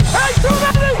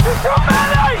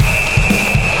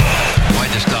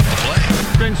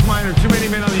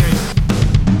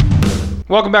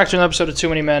Welcome back to another episode of Too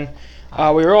Many Men.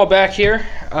 We were all back here.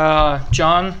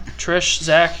 John, Trish,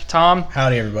 Zach, Tom.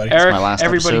 Howdy, everybody. Eric, my last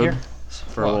everybody episode here.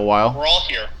 for a little while. We're all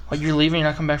here. Oh, you're leaving? You're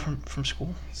not coming back from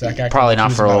school? Zach Probably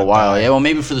not for a little while. Yeah, well,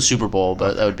 maybe for the Super Bowl,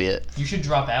 but that would be it. You should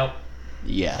drop out.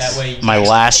 Yes. That way you my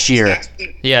last year.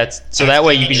 Yeah, so that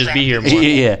way you can just be here more.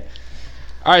 Yeah.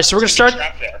 All right, so we're gonna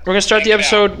We're start the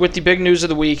episode with the big news of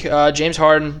the week. James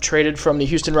Harden traded from the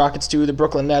Houston Rockets to the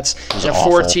Brooklyn Nets. It's a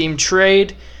awful. 4-team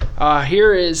trade.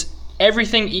 Here is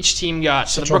everything each team got.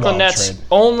 So the Such a Brooklyn wild Nets trade.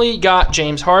 only got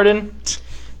James Harden.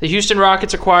 The Houston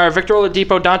Rockets acquire Victor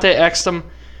Oladipo, Dante Exum,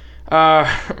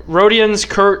 Rodions,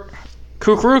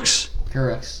 Kurucs,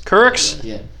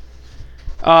 Yeah.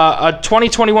 a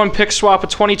 2021 pick swap, a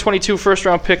 2022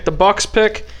 first-round pick, the Bucks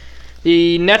pick,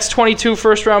 the Nets 22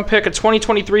 first-round pick, a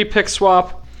 2023 pick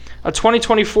swap, a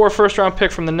 2024 first-round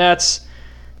pick from the Nets,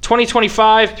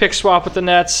 2025 pick swap with the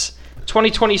Nets,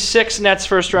 2026 Nets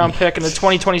first-round pick, and the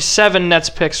 2027 Nets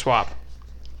pick swap.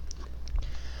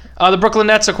 The Brooklyn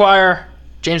Nets acquire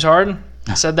James Harden.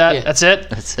 I said that. Yeah. That's it.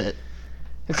 That's it.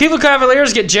 The Cleveland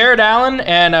Cavaliers get Jared Allen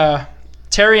and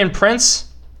Taurean Prince.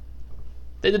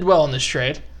 They did well in this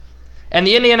trade. And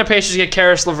the Indiana Pacers get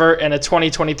Karis LeVert and a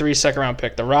 2023 second-round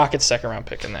pick, the Rockets' second-round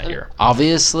pick in that year.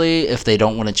 Obviously, if they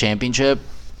don't win a championship,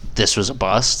 this was a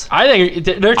bust. I think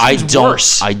their team's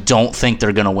worse. I don't think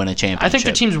they're going to win a championship. I think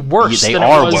their team's worse They than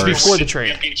are it was worse. before the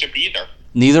trade. Championship either.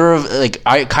 Neither of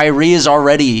Kyrie is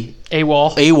already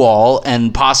AWOL.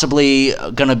 and possibly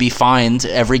going to be fined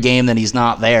every game that he's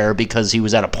not there because he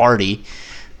was at a party.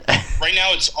 Right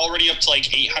now, it's already up to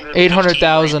like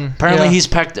 800,000. Apparently, yeah. he's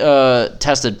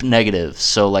tested negative,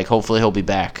 so hopefully he'll be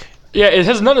back. Yeah, it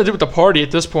has nothing to do with the party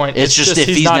at this point. It's just if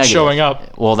he's he's not negative. showing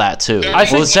up. Well, that too. I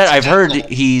think- I've heard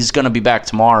he's going to be back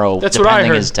tomorrow. That's what I depending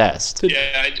heard. his test. Yeah,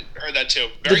 I heard that too.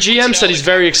 The GM said he's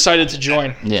very excited to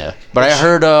join. Yeah, but I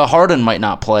heard Harden might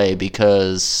not play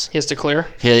because He has to clear.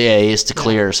 he has to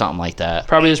clear or something like that.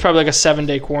 There's probably like a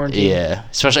 7-day quarantine. Yeah,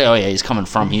 especially he's coming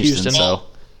from Houston, so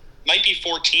Might be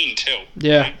 14 too.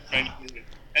 Yeah. And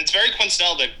it's very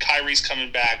coincidental that Kyrie's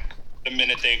coming back the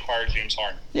minute they acquire James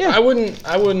Harden. Yeah. I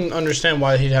wouldn't understand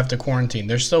why he'd have to quarantine.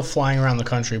 They're still flying around the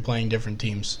country playing different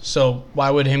teams. So why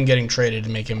would him getting traded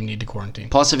make him need to quarantine?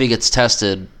 plus if he gets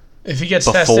tested, If he gets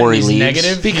Before tested and he he's leaves?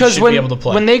 negative, Because he should when be able to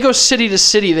play. when they go city to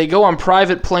city, they go on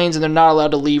private planes and they're not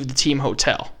allowed to leave the team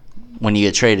hotel. when you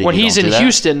get traded, When you he's don't in do that?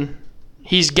 Houston,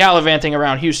 he's gallivanting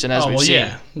around Houston as we've seen.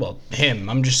 yeah. Well, him.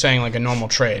 I'm just saying like a normal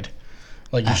trade.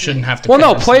 Like you shouldn't have to. Well, no,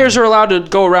 quarantine. players are allowed to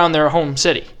go around their home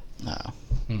city. No.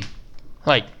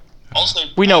 Like, Also,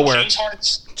 We know where. James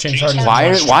Harden's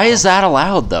Why is that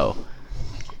allowed though?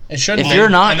 It shouldn't. If be. you're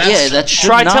not, And that's- that should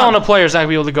try not. telling a player's not going to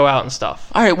be able to go out and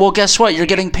stuff. All right, well, guess what? You're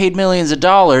getting paid millions of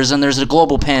dollars, and there's a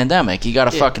global pandemic. You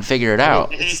got to fucking figure it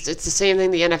out. It's the same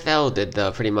thing the NFL did,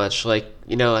 though, pretty much.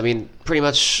 Pretty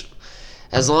much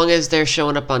as long as they're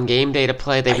showing up on game day to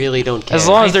play, they really don't care. As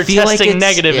long as they're feel like testing it's-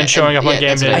 negative yeah, and showing up on yeah, game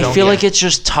that's day. what they I don't feel care. like it's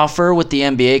just tougher with the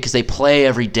NBA because they play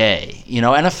every day.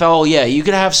 NFL, yeah, you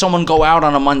could have someone go out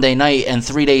on a Monday night and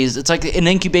 3 days. It's like an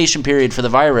incubation period for the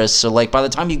virus. So, by the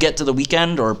time you get to the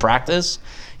weekend or practice,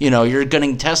 you're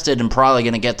getting tested and probably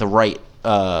going to get the right.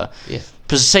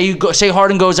 Because say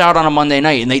Harden goes out on a Monday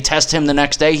night and they test him the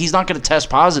next day, he's not going to test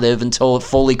positive until it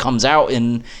fully comes out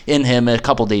in him a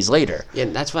couple days later. Yeah,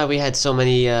 that's why we had so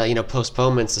many,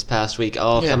 postponements this past week,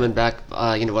 all coming back,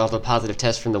 all the positive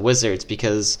tests from the Wizards,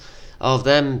 because all of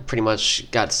them pretty much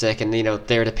got sick, and,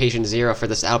 they're the patient zero for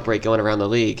this outbreak going around the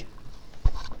league.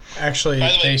 Actually, By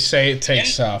the way, they say it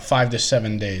takes 5 to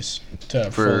 7 days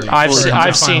to fully. I've for seen, him to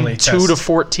I've seen finally 2 to test.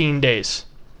 14 days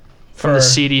from For- the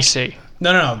CDC.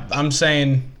 No. I'm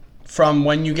saying from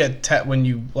when you get when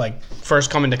you first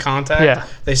come into contact. Yeah.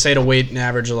 They say to wait an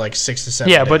average of 6 to 7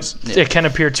 Yeah, days. but it can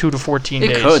appear 2 to 14 It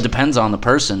days. could depends on the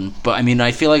person, but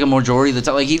I feel like a majority of the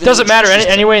time, even Doesn't though matter. it's just-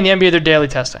 Anyway, in the NBA, they're daily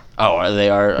testing. Oh, they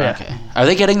are Yeah. okay. Are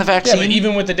they getting the Yeah, vaccine? but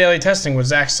even with the daily testing, what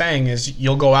Zach's saying is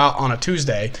you'll go out on a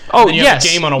Tuesday. Oh, and then you yes.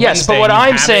 have a game on a yes, Wednesday. but what and you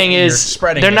I'm have it saying and you're is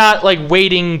spreading they're it. not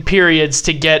waiting periods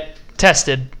to get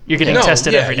tested. You're getting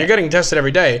tested every day. You're getting tested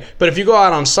every day. But if you go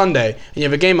out on Sunday and you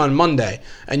have a game on Monday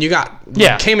and you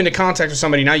came into contact with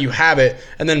somebody, now you have it,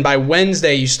 and then by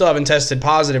Wednesday you still haven't tested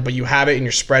positive, but you have it and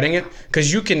you're spreading it,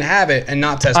 because you can have it and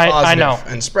not test I positive know.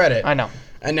 and spread it. I know.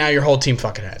 And now your whole team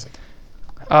fucking has it.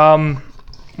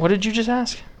 What did you just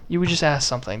ask? You just asked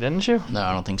something, didn't you? No,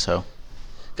 I don't think so.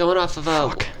 Going off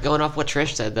what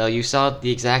Trish said, though, you saw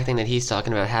the exact thing that he's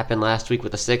talking about happened last week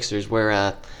with the Sixers,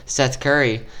 where Seth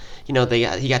Curry,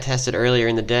 he got tested earlier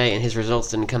in the day, and his results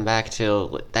didn't come back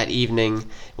till that evening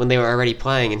when they were already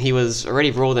playing, and he was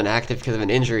already ruled inactive because of an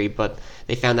injury, but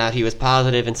they found out he was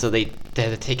positive, and so they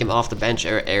had to take him off the bench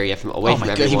area from away from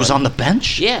everyone. He was on the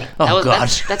bench? Yeah. Oh, God.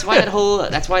 That's why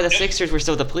that's why the Sixers were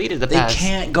so depleted the past. They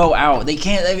can't go out. All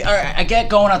right, I get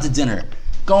going out to dinner,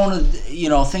 going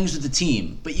to things with the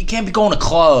team, but you can't be going to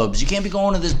clubs. You can't be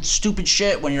going to this stupid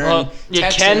shit when you're in you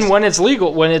Texas. can when it's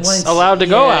legal, when it's allowed to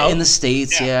go out in the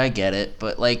States. Yeah, I get it,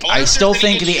 but I if still there's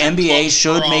think any the good NBA clubs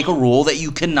should make a rule that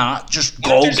you cannot just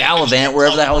go There's a gallivant good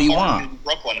wherever the hell you club want. in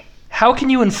Brooklyn. How can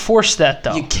you enforce that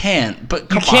though? You can't, but You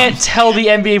come can't on. tell the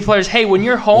NBA players, hey, when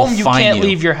you're home, We'll you fine can't you.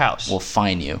 leave your house. We'll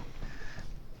fine you.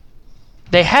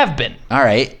 They have been. All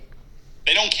right.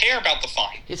 They don't care about the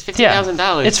fine. It's Yeah.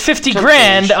 $50,000. It's 50 Chump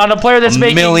grand change. on a player that's $1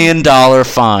 making million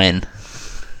fine.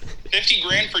 50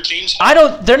 grand for James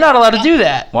Harden. They're not allowed to do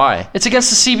that. Why? It's against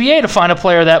the CBA to fine a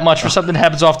player that much for something that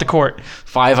happens off the court.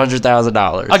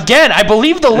 $500,000. Again, I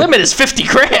believe the limit is 50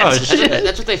 grand.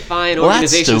 That's what they fine Well,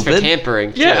 that's organizations for stupid.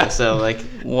 tampering. Yeah. Too. So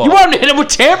Whoa. You want to hit him with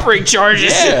tampering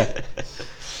charges? Yeah.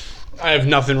 I have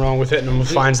nothing wrong with hitting them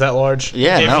with fines that large.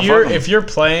 Yeah, if you're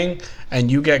playing and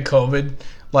you get COVID,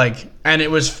 and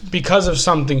it was because of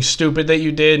something stupid that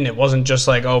you did, and it wasn't just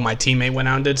like, oh, my teammate went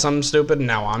out and did something stupid, and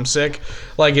now I'm sick.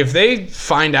 If they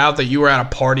find out that you were at a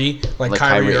party like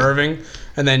Kyrie Irving,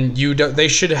 and then they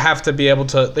should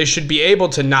be able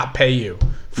to not pay you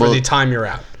for the time you're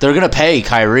out. They're going to pay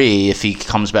Kyrie if he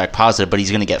comes back positive, but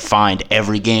he's going to get fined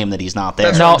every game that he's not there.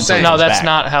 That's what No, I'm saying. no, that's back.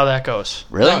 not how that goes.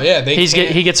 Really? Oh, yeah,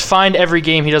 He gets fined every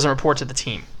game he doesn't report to the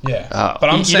team. Yeah, Oh.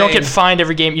 but You don't get fined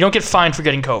every game. You don't get fined for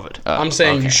getting COVID. I'm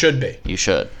saying okay. you should be. You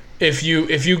should. If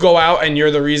you go out and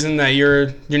you're the reason that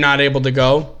you're not able to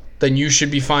go, then you should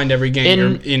be fined every game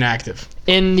you're inactive.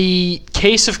 In the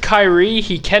case of Kyrie,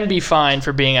 he can be fined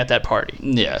for being at that party.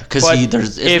 Yeah, because But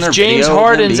if James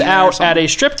Harden's out at a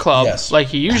strip club, Yes. like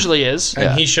he usually is,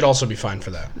 And he should also be fined for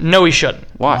that. no, he shouldn't.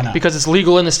 Why? not? Because it's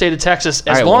legal in the state of Texas.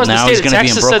 As right, long well, as the now state he's of gonna be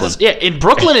in Texas says Brooklyn. it's, in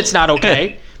Brooklyn it's not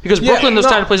okay because Brooklyn those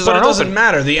kind of places but aren't it doesn't open.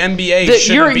 matter. The NBA The-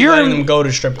 shouldn't be you're- letting them go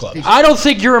to strip clubs. I don't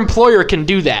think your employer can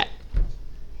do that.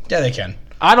 Yeah, they can.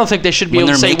 I don't think they should be When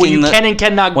able to they're say well, you making can and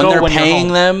cannot when go they're when paying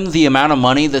you're home. them the amount of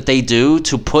money that they do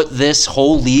to put this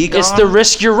whole league It's on. the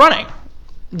risk you're running.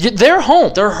 They're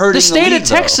home. They're hurting The state the of league,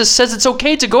 though. Texas says it's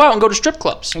okay to go out and go to strip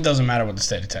clubs. It doesn't matter what the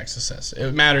state of Texas says.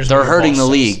 It matters. They're what your hurting boss the says.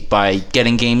 league by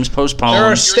getting games postponed. There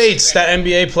are states that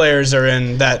NBA players are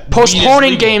in that weed is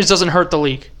Postponing legal. games doesn't hurt the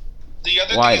league The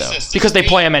other Why, thing is though? this. because they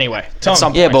play them anyway. Tom, At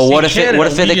some yeah, point. but what In if Canada,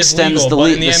 it weed is extends legal, the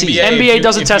but in season? NBA if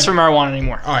doesn't you- test for marijuana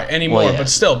anymore. All right, anymore, Well, yeah. but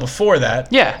still, before that,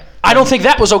 Yeah, I don't think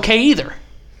that was okay either.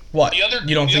 what? The other-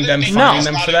 you don't the think other them thing fining is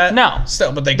them about for it- that? No.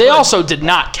 Still, but they They could. also did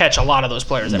not catch a lot of those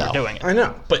players that No. were doing it. I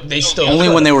know, but they still Only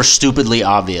could. when they were stupidly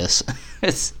obvious.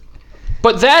 It's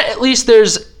But that, at least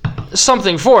there's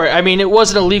something for it. I mean, it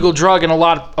was an illegal drug in a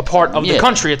part of the Yeah.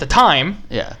 country at the time.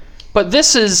 yeah. But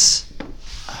this is,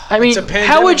 I mean, a pandemic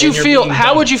how would you and you're feel? being How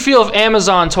dumb. would you feel if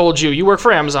Amazon told you work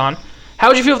for Amazon? How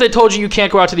would you feel if they told you you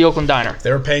can't go out to the Oakland Diner?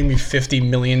 They were paying me $50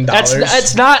 million.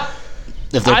 That's not.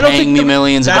 If they're I don't paying think me the-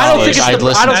 millions of I don't think dollars, it's I'd the-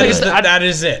 listen I don't to think it. it's the- that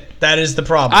is it. That is the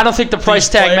problem. I don't think the price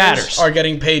These tag players matters. Are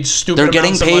getting paid stupid. They're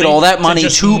getting amounts of paid money all that money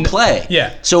just to play.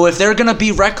 Yeah. So if they're going to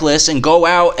be reckless and go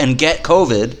out and get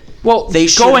COVID, Well, they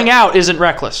should- going out isn't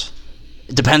reckless.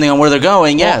 depending on where they're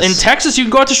going, yes. In Texas, you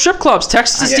can go out to strip clubs.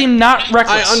 Texas is Yeah. deemed not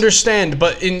reckless. I understand,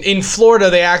 but in Florida,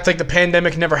 they act like the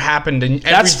pandemic never happened and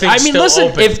everything's still listen,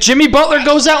 open. if Jimmy Butler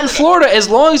goes out in Florida, as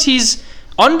long as he's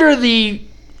under the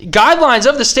guidelines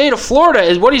of the state of Florida,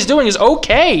 is what he's doing is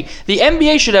okay. The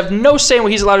NBA should have no say in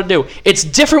what he's allowed to do. It's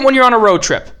different when you're on a road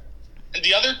trip. And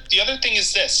the other thing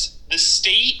is this: the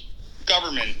state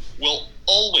government will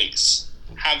always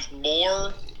have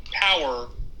more power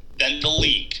than the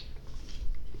league.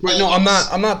 Right, no,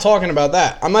 I'm not talking about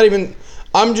that.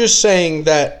 I'm just saying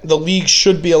that the league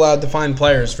should be allowed to fine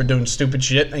players for doing stupid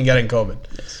shit and getting COVID.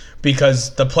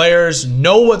 Because the players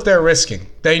know what they're risking.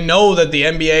 They know that the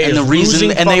NBA and is the reason, losing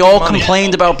and they fucking all money.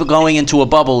 complained about going into a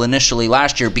bubble initially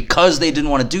last year because they didn't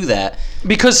want to do that.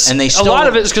 Because And they a still- lot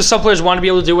of it is because some players want to be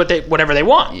able to do whatever they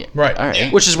want, Right. All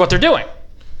right, which is what they're doing.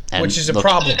 And Which is a look,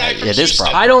 problem. It is a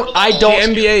problem. I don't.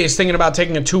 The NBA is thinking about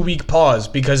taking a 2-week pause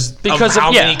because of of-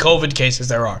 how yeah. many COVID cases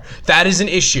there are. That is an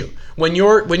issue. When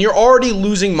you're already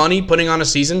losing money putting on a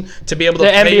season to be able to The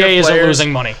pay your NBA isn't players,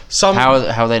 losing money. Some How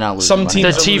are they not losing some money?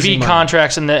 teams The are losing TV money.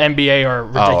 contracts in the NBA are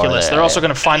ridiculous. yeah, They're also yeah.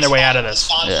 going to find their way out of this.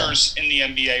 Sponsors in the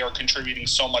NBA are contributing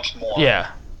so much more Yeah.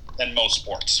 than most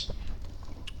sports.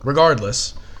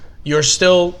 Regardless, you're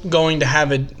still going to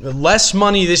have less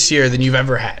money this year than you've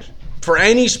ever had for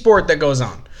any sport that goes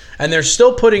on. And they're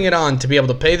still putting it on to be able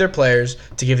to pay their players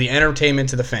to give the entertainment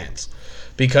to the fans.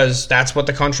 Because that's what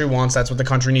the country wants. That's what the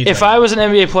country needs. If I was an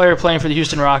NBA player playing for the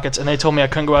Houston Rockets and they told me I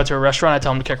couldn't go out to a restaurant, I'd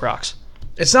tell them to kick rocks.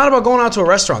 It's not about going out to a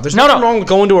restaurant. There's nothing wrong with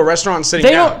going to a restaurant and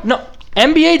sitting down. No,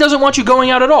 NBA doesn't want you going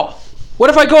out at all. What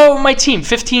if I go out with my team,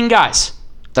 15 guys?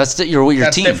 That's your team.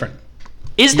 That's different.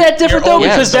 Is that different, though?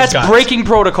 Because that's breaking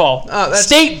protocol.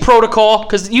 State protocol,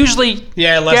 because usually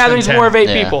gatherings more of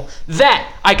 8 people.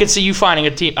 That I could see you finding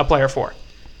a player for.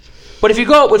 But if you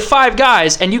go out with 5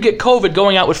 guys and you get COVID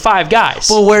going out with 5 guys.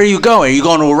 Well, where are you going? Are you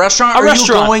going to a restaurant? Or are you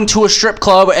going to a strip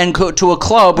club and to a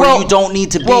club where you don't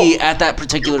need to be at that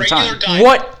particular time?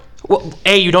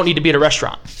 You don't need to be at a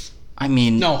restaurant. I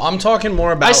mean... No, I'm talking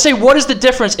more about... I say, what is the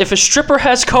difference? If a stripper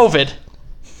has COVID,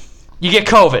 you get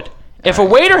COVID. If a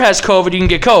waiter has COVID, you can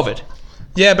get COVID.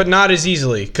 Yeah, but not as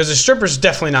easily, because a stripper's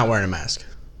definitely not wearing a mask.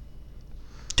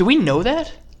 Do we know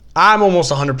that? I'm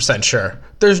almost 100% sure.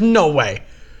 There's no way.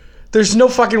 There's no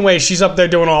fucking way she's up there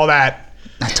doing all that.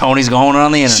 Tony's going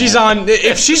on the internet.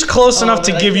 If she's close enough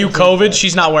to give you COVID,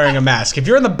 she's not wearing a mask. If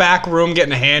you're in the back room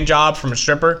getting a hand job from a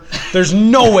stripper, there's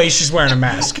no way she's wearing a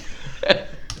mask.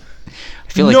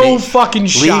 I feel like fucking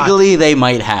shot. Legally, they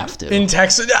might have to. In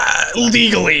Texas,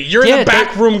 legally. You're in the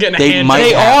back room getting a hand job.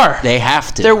 They are. They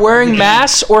have to. They're wearing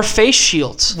masks or face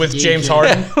shields. With James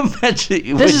Harden? This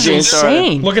is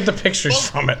insane. Look at the pictures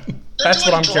from it. That's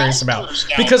what I'm curious about.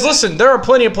 Because listen, there are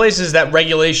plenty of places that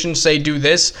regulations say do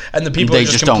this, and the people are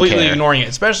just completely ignoring it,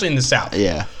 especially in the South.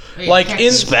 Yeah. Like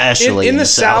in the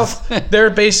South, they're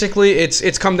basically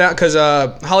it's come down because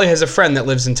Holly has a friend that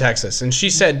lives in Texas, and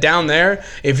she said down there,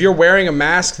 if you're wearing a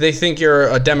mask, they think you're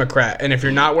a Democrat, and if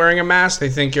you're not wearing a mask, they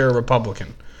think you're a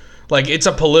Republican. Like it's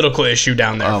a political issue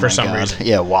down there for some reason.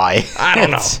 Yeah, why? I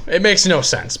don't know. It makes no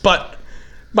sense. But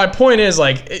my point is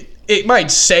like. It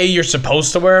might say you're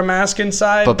supposed to wear a mask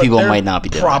inside, but people might not be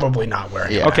doing probably not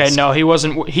wearing it. Okay, no, he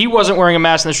wasn't wearing a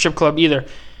mask in the strip club either.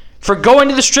 For going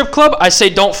to the strip club, I say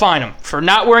don't fine him. For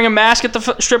not wearing a mask at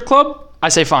the strip club, I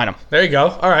say fine him. There you go.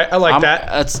 All right, I like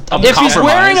that. If he's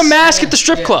wearing a mask at the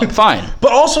strip club, fine.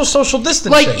 But also social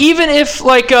distancing. Like even if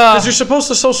because you're supposed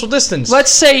to social distance.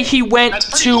 Let's say he went That's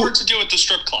pretty hard to do at the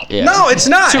strip club. Yeah. No, it's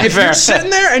not. If you're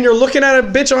sitting there and you're looking at a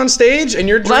bitch on stage and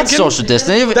you're drinking, that's social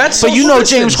distancing. But you know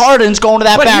James Harden's going to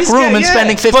that back room and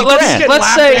spending $50 grand.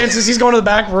 Let's say he's going to the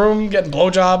back room getting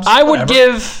blowjobs. I would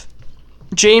give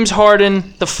James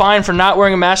Harden the fine for not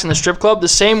wearing a mask in the strip club the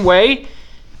same way.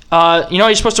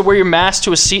 You're supposed to wear your mask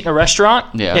to a seat in a restaurant.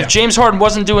 Yeah. If James Harden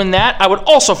wasn't doing that, I would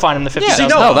also fine him the $50,000.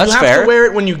 No, that's fair. You have to wear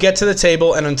it when you get to the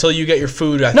table and until you get your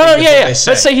food.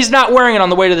 Let's say he's not wearing it on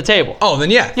the way to the table. Oh,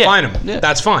 then fine him. Yeah.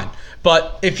 That's fine.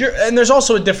 But there's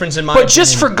also a difference in my opinion. But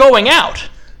just for going out.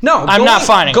 No, I'm not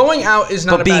fining. Going out is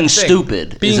not a bad thing.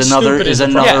 But being stupid is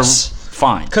another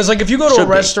fine. Because like if you go to a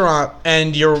restaurant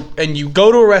and you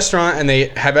go to a restaurant and they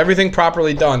have everything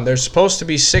properly done, there's supposed to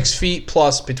be 6 feet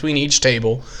plus between each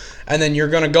table. And then you're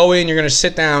going to go in, you're going to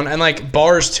sit down, and like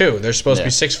bars too. There's supposed to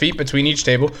be 6 feet between each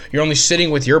table. You're only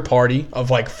sitting with your party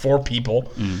of like 4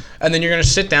 people. And then you're going to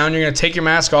sit down, you're going to take your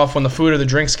mask off when the food or the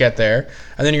drinks get there.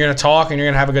 And then you're going to talk and you're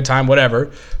going to have a good time,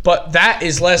 whatever. But that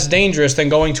is less dangerous than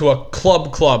going to a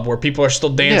club where people are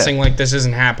still dancing like this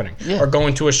isn't happening. Yeah. Or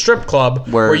going to a strip club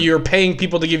where you're paying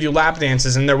people to give you lap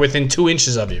dances and they're within 2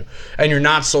 inches of you. And you're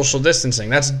not social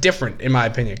distancing. That's different in my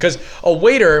opinion. Because a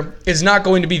waiter is not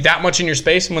going to be that much in your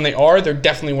space, and when they are, they're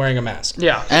definitely wearing a mask.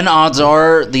 Yeah. And odds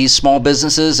are these small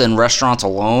businesses and restaurants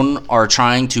alone are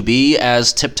trying to be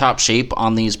as tip-top shape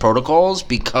on these protocols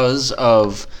because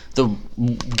of the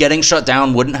getting shut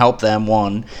down wouldn't help them,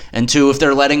 one. And two, if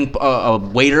they're letting a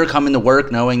waiter come into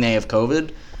work knowing they have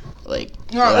COVID,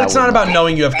 no, it's not about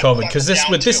knowing you have COVID, because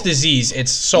with this disease,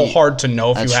 it's so hard to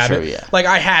know if you have it. Yeah. Like,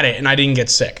 I had it and I didn't get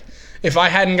sick. If I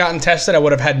hadn't gotten tested, I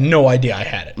would have had no idea I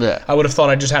had it. Yeah. I would have thought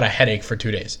I just had a headache for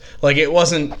 2 days. Like, it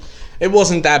wasn't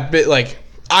that bit, like,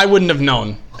 I wouldn't have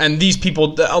known. And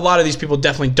a lot of these people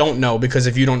definitely don't know, because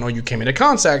if you don't know you came into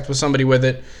contact with somebody with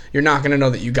it, you're not going to know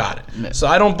that you got it. Yeah. So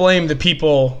I don't blame the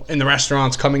people in the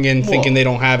restaurants coming in thinking they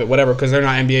don't have it, whatever, because they're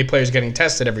not NBA players getting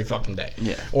tested every fucking day.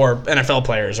 Yeah. Or NFL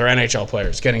players or NHL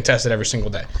players getting tested every single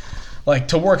day. Like,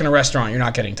 to work in a restaurant, you're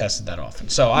not getting tested that often.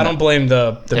 So I don't blame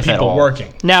the people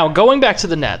working. Now, going back to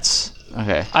the Nets,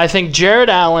 I think Jared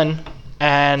Allen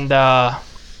and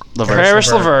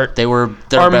Caris LeVert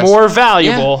are more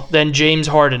valuable than James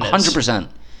Harden is. 100%.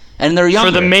 And they're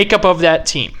younger. For the makeup of that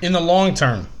team. In the long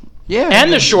term. Yeah.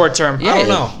 And the short term. Yeah. I don't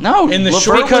know. No. In the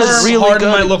short term, Harden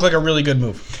might look like a really good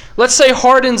move. Let's say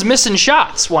Harden's missing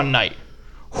shots one night.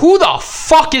 Who the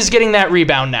fuck is getting that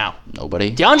rebound now?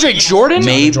 Nobody. DeAndre Jordan?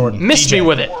 Maybe Missed DJ. me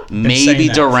with it. Maybe saying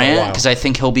that for a Durant, while. because I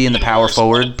think he'll be in the power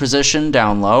forward position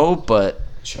down low. But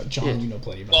John, you know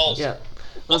plenty about Well, this. Yeah.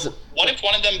 Listen. what if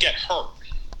one of them get hurt?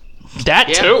 That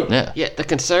Yeah. too. yeah, Yeah. The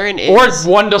concern is. Or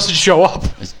one doesn't show up.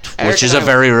 which is a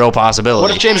very real possibility.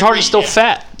 What if James Harden's still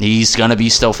fat? He's gonna be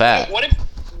still fat. What if?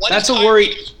 That's if a worry.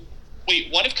 Kyrie- Wait,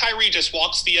 what if Kyrie just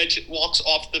walks off the edge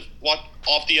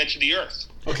of the earth?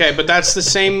 Okay, but that's the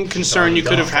same concern you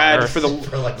could have had for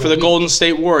the Golden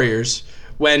State Warriors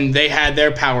when they had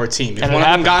their power team. If And it one of them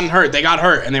happened. gotten hurt, they got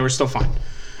hurt and they were still fine.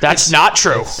 That's not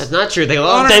true. That's not true. They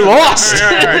lost. They lost.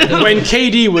 When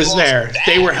KD was there,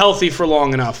 they were healthy for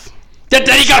long enough. Then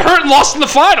he got hurt and lost in the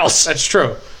finals. That's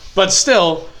true. But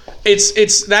still,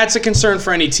 that's a concern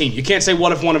for any team. You can't say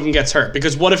what if one of them gets hurt,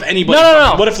 because what if anybody?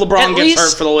 No. What if LeBron At gets least-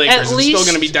 hurt for the Lakers? at It's still least-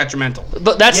 going to be detrimental.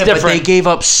 But that's Yeah, but different. they gave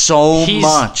up so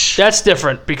much. That's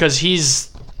different because he's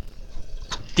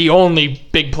the only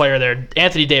big player there.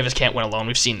 Anthony Davis can't win alone.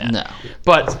 We've seen that. No.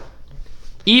 But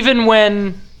even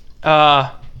when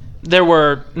there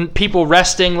were people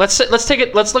resting, let's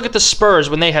look at the Spurs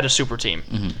when they had a super team.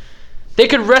 Mm-hmm. They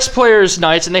could rest players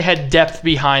nights and they had depth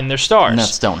behind their stars.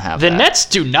 Nets don't have the that. Nets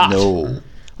do not. No.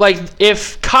 Like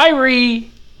if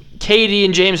Kyrie, KD,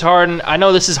 and James Harden, I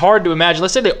know this is hard to imagine.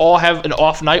 Let's say they all have an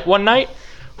off night one night.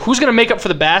 Who's going to make up for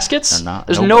the baskets? They're not.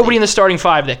 There's Nobody. nobody in the starting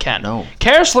five that can. No.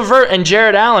 Karis LeVert and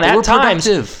Jared Allen were at times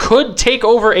productive. could take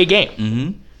over a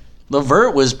game.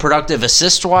 LeVert was productive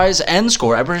assist-wise and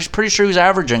score. I'm pretty sure he was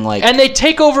averaging like. And they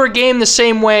take over a game the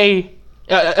same way,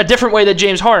 a different way that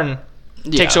James Harden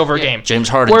takes over a game. James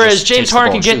Harden Whereas just James takes the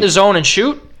Harden ball can and get in the shoot. zone and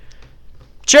shoot.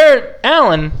 Jared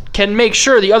Allen can make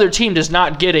sure the other team does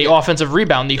not get a offensive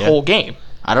rebound the whole game.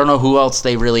 I don't know who else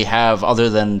they really have other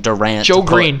than Durant. Joe to put-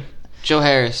 Green. Joe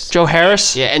Harris. Joe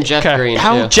Harris? Yeah, and Jeff Okay. Green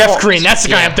How too. Jeff Green, that's the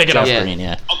guy I'm thinking of. Jeff Yeah. Green,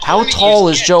 yeah. How tall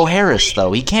is Joe Harris,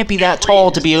 though? He can't be that tall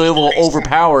to be able to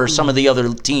overpower some of the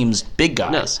other team's big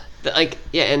No, guys.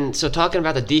 and so talking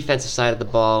about the defensive side of the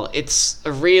ball, it's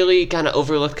a really kind of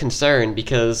overlooked concern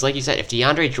because, like you said, if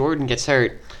DeAndre Jordan gets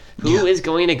hurt, who is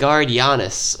going to guard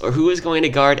Giannis or who is going to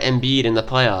guard Embiid in the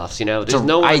playoffs? You know, there's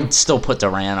no one. I'd still put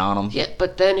Durant on him. Yeah,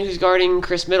 but then who's guarding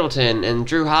Chris Middleton and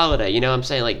Drew Holiday? You know what I'm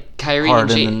saying? Like Kyrie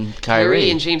Harden and and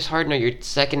Kyrie. and James Harden are your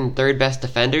second, third best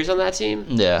defenders on that team?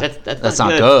 Yeah, That's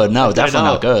not good. No, That's definitely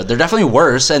at not good. They're definitely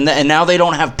worse, and now they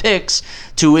don't have picks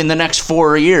to in the next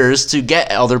 4 years to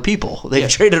get other people. They've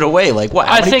traded away like what?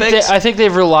 How many picks? I think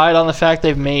they've relied on the fact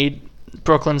they've made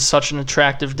Brooklyn such an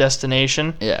attractive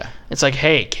destination. Yeah, It's like,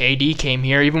 hey, KD came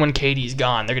here. Even when KD's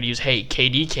gone, they're gonna use, hey,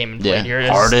 KD came and played here.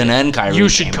 Harden and Kyrie. You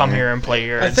should came come here and play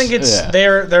here. I think it's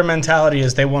their mentality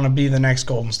is they want to be the next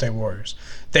Golden State Warriors.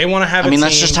 They want to have. I mean,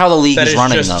 that's just how the league is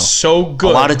running, just though. So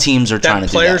good. A lot of teams are trying to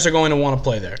do players that. are going to want to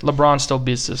play there. LeBron still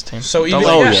beats this team. So even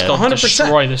They'll yeah. still 100%.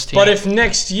 destroy this team. But if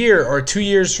next year or 2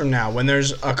 years from now, when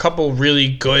there's a couple really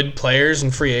good players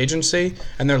in free agency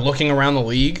and they're looking around the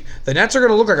league, the Nets are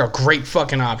going to look like a great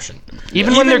fucking option.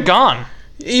 even when they're gone,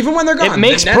 Even when they're gone, it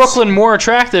makes the Nets, Brooklyn more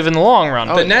attractive in the long run.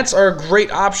 The Nets are a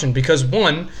great option because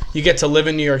one, you get to live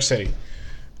in New York City.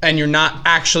 And you're not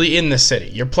actually in the city.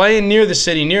 You're playing near the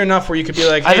city, near enough where you could be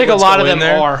like, hey, I think a let's lot go of in them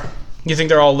there. are. You think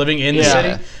they're all living in the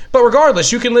Yeah. city? But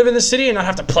regardless, you can live in the city and not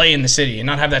have to play in the city and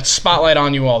not have that spotlight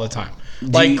on you all the time.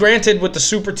 Granted, with the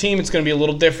super team, it's going to be a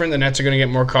little different. The Nets are going to get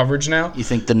more coverage now. You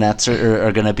think the Nets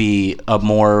are going to be a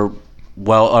more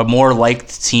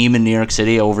liked team in New York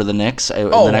City over the Knicks in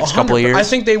the next couple of 100%. years? I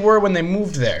think they were when they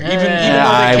moved there. Even though they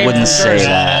I came wouldn't from say Jersey.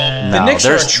 that. The No, Knicks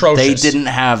are atrocious. They didn't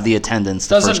have the attendance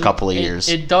the first couple of years.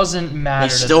 It doesn't matter.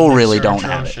 They that still the Knicks really are don't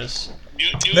have it. atrocious.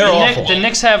 They're awful. The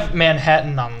Knicks have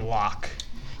Manhattan on lock.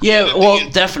 Yeah, well,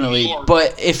 definitely.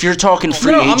 But if you're talking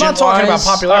free No, agent, I'm not talking about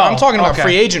popularity. I'm talking about okay.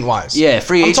 free agent wise. Yeah,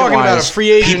 free agent. I'm talking about a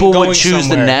free agent people going would choose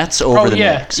somewhere. the Nets over the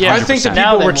yeah, Knicks. yeah. I think that 100%. Now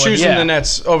people they were would, choosing yeah. the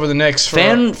Nets over the Knicks.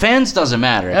 For, fans doesn't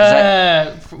matter.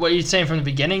 'cause What are you saying from the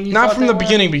beginning? You not thought from they the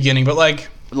were? beginning, but like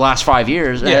the last 5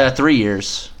 years, Yeah. 3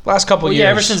 years. last couple Well, years. yeah,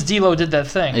 ever since D'Lo did that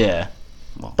thing. Yeah.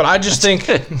 But I just think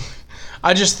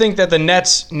that the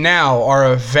Nets now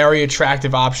are a very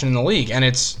attractive option in the league, and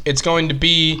it's going to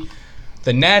be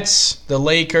the Nets, the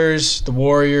Lakers, the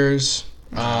Warriors.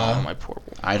 Oh, my poor.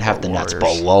 I'd have the Nets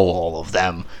Warriors. below all of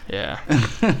them. Yeah.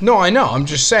 No, I know. I'm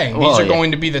just saying Well, these are yeah.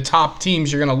 going to be the top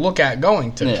teams you're going to look at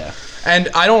going to. Yeah. And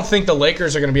I don't think the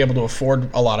Lakers are going to be able to afford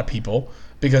a lot of people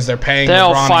because they're paying.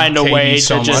 They'll LeBron find a and KD way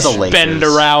so to just The Lakers. bend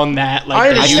around that. Like I they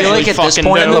I understand. feel usually like at this fucking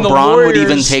point, do. And the LeBron would even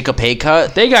Warriors- take a pay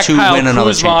cut They got to Kyle win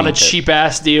another Kuzma on a championship. cheap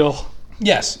ass deal.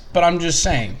 Yes, but I'm just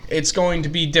saying it's going to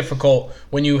be difficult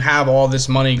when you have all this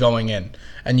money going in.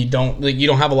 and you don't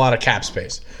have a lot of cap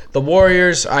space. The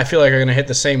Warriors, I feel like, are going to hit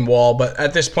the same wall, but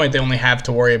at this point, they only have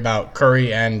to worry about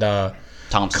Curry and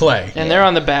Thompson. Clay. And they're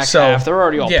on the back half. They're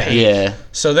already all paid. Yeah.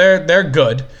 So they're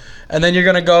good. And then you're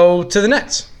going to go to the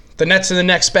Nets. The Nets are the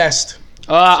next best.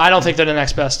 I don't think they're the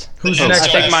next best. Who's the next I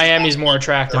think best? Miami's more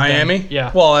attractive. Miami?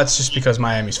 Yeah. Well, that's just because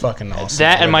Miami's fucking awesome.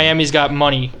 That and Miami's got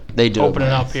money They do opening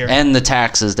up here. And the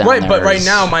taxes down Right, there. but right is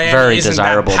now Miami very isn't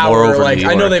desirable. that power. Moreover, Like New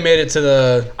I know York. they made it to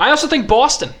the I also think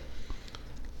Boston.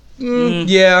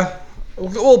 yeah.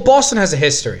 Well, Boston has a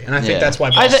history, and I think Yeah. that's why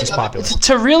I Boston's thi- popular.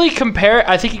 To really compare,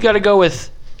 I think you got to go with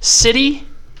city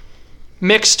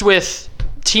mixed with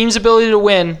team's ability to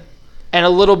win and a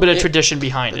little bit of tradition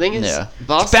behind The it. thing is, Yeah.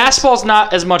 Boston. Basketball's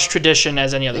not as much tradition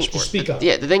as any other sport. Speak up.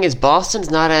 Yeah, the thing is, Boston's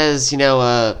not as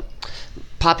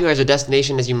popular as a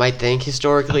destination as you might think.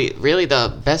 Historically, really,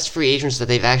 the best free agents that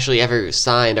they've actually ever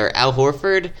signed are Al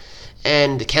Horford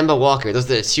and Kemba Walker. Those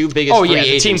are the two biggest Oh, free yeah, the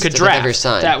agents team could that draft. they've ever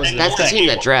signed. That was the That's the thing. team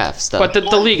that drafts, though. But the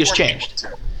league has changed.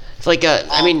 Like,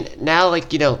 I mean, now, like,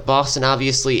 Boston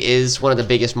obviously is one of the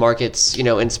biggest markets,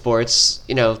 in sports,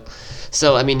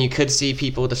 So, I mean, you could see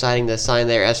people deciding to sign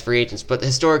there as free agents, but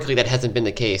historically that hasn't been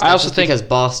the case. I That's also just think- because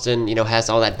Boston, has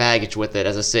all that baggage with it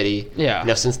as a city,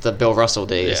 Yeah. since the Bill Russell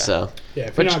days, Yeah. so. Yeah,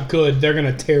 if you're not good, they're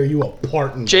gonna tear you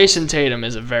apart. Jason Tatum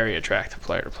is a very attractive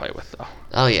player to play with, though.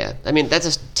 Oh, yeah. I mean, that's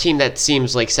a team that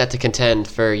seems, like, set to contend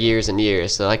for years and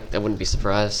years, so I wouldn't be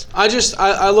surprised. I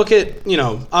look at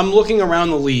I'm looking around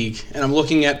the league and I'm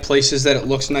looking at places that it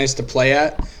looks nice to play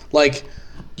at. Like,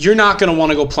 you're not gonna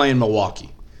want to go play in Milwaukee.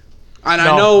 And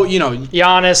I No. know,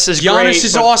 Giannis is Giannis great.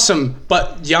 is but- awesome,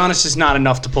 but Giannis is not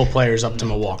enough to pull players up to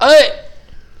Milwaukee.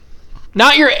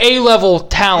 Not your A-level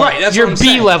talent. Right, that's your what I'm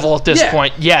saying. B-level at this Yeah,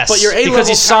 point, yes. but your A-level because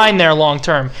he's signed there long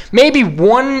term. Maybe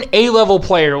one A-level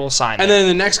player will sign And there. then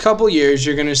in the next couple years,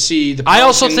 you're going to see the I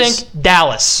also Pelicans. think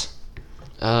Dallas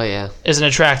Oh, yeah. is an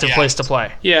attractive Yeah. place to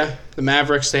play. Yeah, the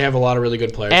Mavericks, they have a lot of really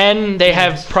good players. And they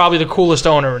have probably the coolest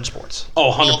owner in sports, Oh,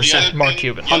 Well, the 100%. other Mark thing-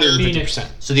 Cuban. the other- 150%.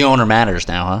 So the owner matters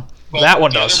now, huh? well, That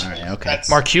one the does. other- Alright, okay. that's-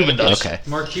 Mark Cuban the other- does. Okay.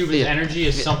 Mark Cuban's energy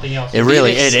is something else. It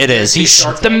really it is. He's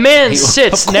The man He-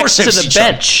 sits of next course to it's the each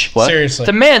bench. What? Seriously.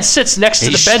 The man sits next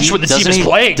to the bench when the team is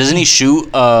playing. Doesn't he shoot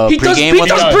He does pregame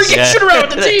with us? pregame shoot around with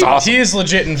the That's team. awesome. He is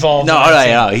legit involved. No, in that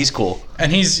team. no, he's cool.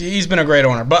 And he's been a great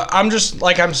owner. But I'm just,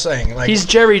 like I'm saying, like, He's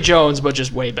Jerry Jones, but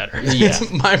just way better. Yeah.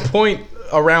 my point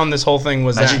around this whole thing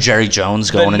was Imagine that Jerry Jones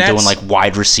going and Nets- doing like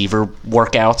wide receiver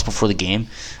workouts before the game.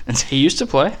 And He used to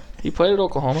play. He played at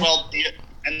Oklahoma. Well,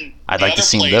 I'd the like to other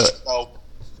see him place, do it.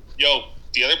 though,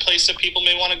 the other place that people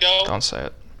may want to go, Don't say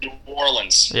it. New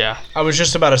Orleans. Yeah. I was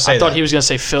just about to say I thought that. he was going to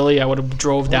say Philly. I would have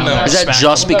drove down No. there. is that smacked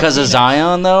just him. because of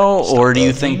Zion though, or do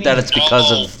you think that it's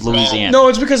because of No, Louisiana? No,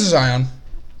 it's because of Zion.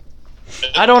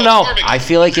 I don't know. I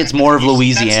feel like it's more of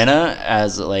Louisiana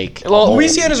as like. Well, a whole.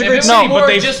 Louisiana's a If great it city, was but more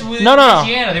they just No, no.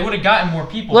 Louisiana, they would have gotten more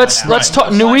people. Let's by now. talk.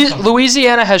 Right.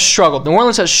 Louisiana has struggled. New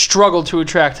Orleans has struggled to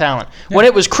attract talent. When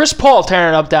it was Chris Paul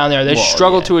tearing it up down there, they Well,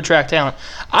 struggled yeah. to attract talent.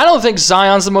 I don't think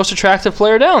Zion's the most attractive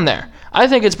player down there. I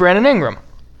think it's Brandon Ingram.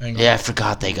 Yeah, I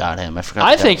forgot they got him. I forgot.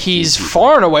 I they got think a few he's people.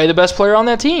 far and away the best player on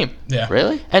that team. Yeah.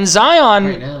 Really. And Zion,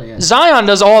 Right now, yeah. Zion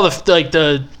does all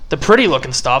the pretty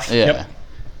looking stuff. Yeah. Yep.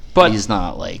 But He's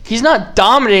not like. he's not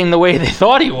dominating the way they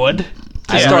thought he would to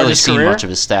I haven't start really his seen career. much of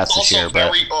his stats this Also year, but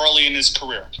very early in his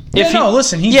career. Yeah, If he- no,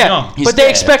 listen, he's yeah, young. He's but they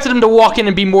dead. expected him to walk in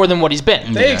and be more than what he's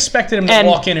been. They expected him to And-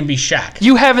 walk in and be Shaq.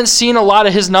 You haven't seen a lot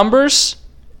of his numbers.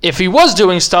 If he was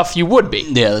doing stuff, you would be.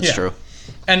 yeah, that's Yeah. true.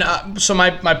 And so my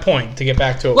point, to get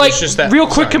back to it, Like, was just that. real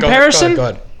quick Sorry, go ahead, comparison? Go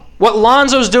ahead. What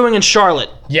Lonzo's doing in Charlotte,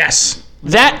 Yes.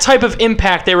 that type of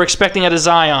impact they were expecting out of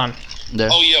Zion. There.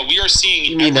 Oh yeah, we are seeing.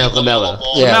 You mean, every LaMelo.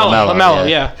 ball. Yeah. LaMelo, yeah.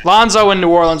 yeah. Lonzo in New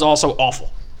Orleans also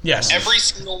awful. Yes. Every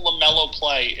single LaMelo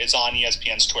play is on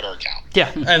ESPN's Twitter account. Yeah.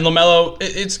 And LaMelo,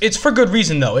 it's for good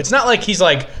reason though. It's not like he's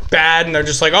like bad and they're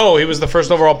just like, oh, he was the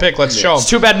first overall pick. Let's show him. It's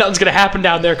too bad nothing's going to happen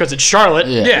down there because it's Charlotte.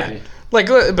 Yeah. Yeah. Like,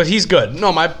 but he's good.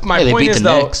 No, my they point beat is the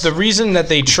though, Knicks. the reason that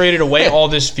they traded away all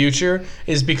this future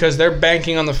is because they're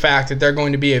banking on the fact that they're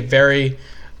going to be a very,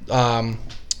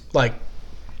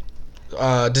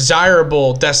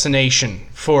 desirable destination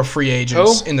for free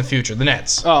agents Who? in the future. The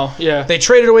Nets. Oh, yeah. They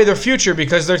traded away their future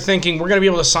because they're thinking we're going to be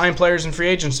able to sign players in free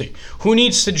agency. Who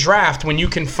needs to draft when you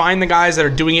can find the guys that are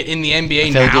doing it in the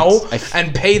NBA feel like now it's-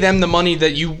 and pay them the money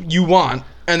that you want,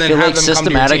 and then I feel have like them come to your team?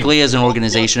 systematically as an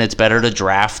organization, it's better to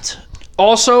draft.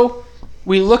 Also,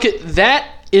 we look at that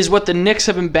is what the Knicks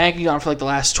have been banking on for like the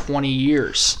last 20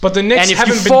 years. But the Knicks And if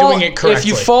haven't you been fall, doing it correctly. If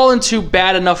you fall into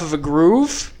bad enough of a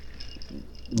groove,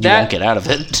 You won't get out of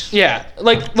it. Yeah,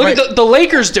 like look at the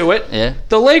Lakers do it. Yeah.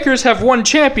 The Lakers have won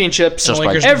championships Just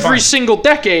by- every single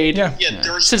decade Yeah.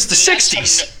 since the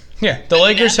 60s. Yeah, the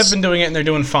Lakers have been doing it and they're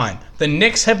doing fine. The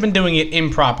Knicks have been doing it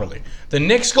improperly. The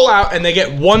Knicks go out and they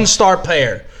get one star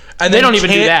player. And They don't even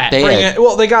do that.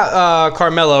 They got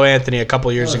Carmelo Anthony a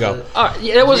couple years ago.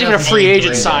 Yeah, that wasn't even a free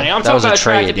agent signing. I'm That was talking a about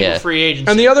attracting trade, people yeah. free agents.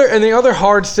 And the other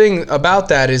hard thing about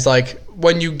that is like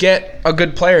when you get a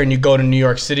good player and you go to New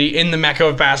York City in the mecca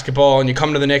of basketball and you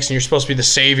come to the Knicks and you're supposed to be the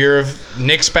savior of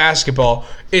Knicks basketball,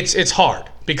 it's hard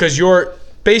because you're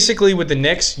basically with the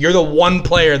Knicks, you're the one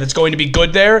player that's going to be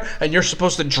good there and you're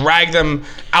supposed to drag them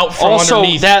out from also,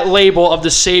 underneath. that label of the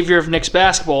savior of Knicks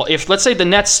basketball. If let's say the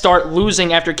Nets start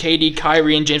losing after KD,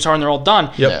 Kyrie, and James Harden are all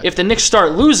done. Yep. If the Knicks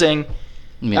start losing.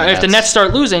 If the Nets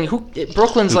start losing,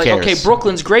 Brooklyn's like, cares? okay,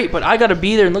 Brooklyn's great, but I got to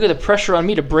be there and look at the pressure on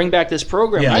me to bring back this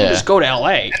program. Yeah. I can just go to LA.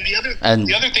 And And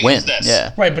the other thing win. is this.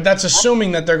 Yeah. Right, but that's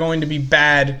assuming that they're going to be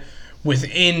bad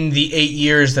within the 8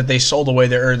 years that they sold away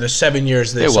or the 7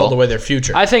 years that they sold will. away their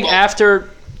future. I think after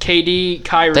KD,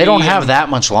 Kyrie, They don't have and that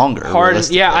much longer. Harden.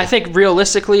 realistically. Yeah, I think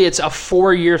realistically it's a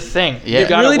 4-year thing. Yeah. You It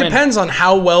gotta really win. depends on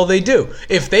how well they do.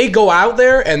 If they go out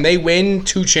there and they win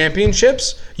 2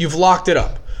 championships, you've locked it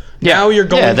up. Now you're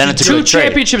going Yeah, then to it's a do good Two trade.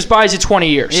 championships buys you 20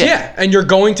 years. Yeah, and you're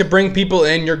going to bring people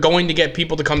in. You're going to get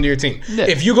people to come to your team. Yeah.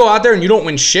 If you go out there and you don't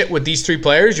win shit with these 3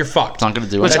 players, you're fucked. It's not going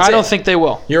to do Which it. I don't it. think they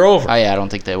will. You're over. I don't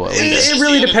think they will. It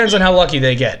really depends on how lucky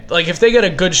they get. Like if they get a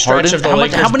good stretch of the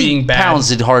Lakers how many being bad, pounds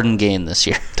did Harden gain this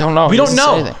year? Don't know. we don't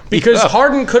know Because because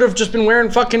Harden could have just been wearing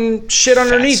fucking shit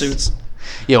underneath. suits.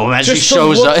 Yo, imagine Just he to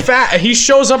shows look up. fat. He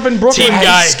shows up in Brooklyn Team and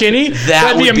guy. skinny. That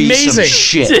That'd would be be amazing. some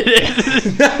shit.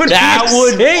 That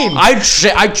would be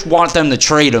insane. I want them to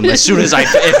trade him as soon as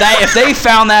if they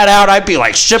found that out, I'd be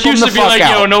like, ship him Used the to be fuck like,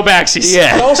 out. yo, no backsies.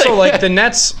 Yeah. But also, like the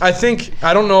Nets,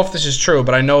 I don't know if this is true,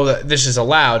 but I know that this is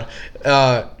allowed.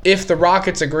 If the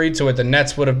Rockets agreed to it, the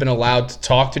Nets would have been allowed to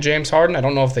talk to James Harden. I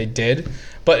don't know if they did,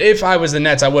 but if I was the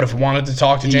Nets, I would have wanted to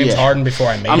talk to James Yeah. Harden before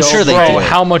I made I'm it. sure they Bro, did.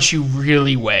 how much you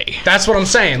really weigh. That's what I'm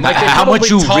saying. Like, they How much probably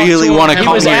you talked really to him wanna and He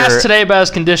come was here. asked today about his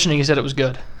conditioning. He said it was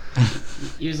good.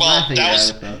 He was Well, laughing that at was-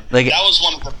 it, though. Like, That was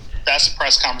one of the best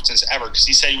press conferences ever because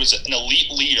he said he was an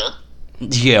elite leader,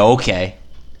 yeah, okay.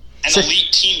 an elite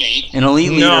teammate. An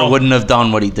elite leader No. wouldn't have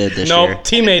done what he did this No, year.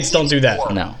 teammates don't do that.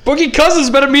 No. Boogie Cousins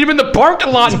better meet him in the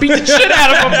parking lot and beat the shit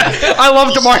out of him. I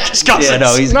love DeMarcus Cousins. Yeah,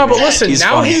 no, he's No, but listen,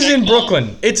 now funny. he's in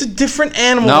Brooklyn. It's a different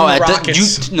animal No, than the at the-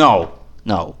 Rockets. no.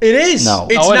 It is. No.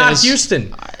 It's No, it not is.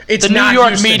 Houston. It's The New not York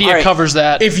Houston. media All right. covers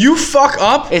that. If you fuck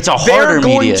up, It's a they're harder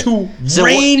going media. to So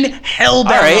rain hell All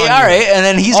down on right, you. all right, and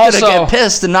then he's Also- gonna get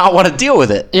pissed and not want to deal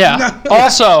with it. Yeah.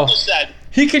 Also, Said,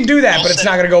 He can do that, but it's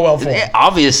not going to go well for him.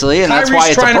 Obviously, and that's Kyrie's why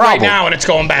it's a trying it problem. right now, and it's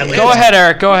going badly. go ahead,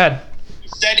 Eric. Go ahead.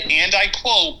 said, and I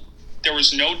quote, there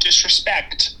was no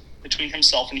disrespect between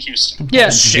himself and Houston. Yeah.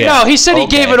 Shit. No, he said he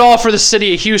Okay. gave it all for the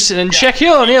city of Houston, and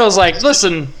Shaquille O'Neal was like,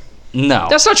 "Listen, No,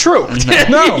 that's not true.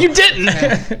 No. you didn't."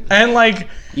 And like,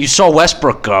 you saw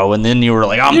Westbrook go, and then you were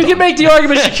like, "I'm You done." can make the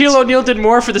argument Shaquille O'Neal did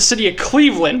more for the city of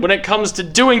Cleveland when it comes to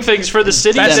doing things for the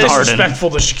city. that's Then Harden.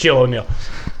 disrespectful to Shaquille O'Neal.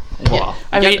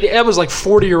 I mean, that was like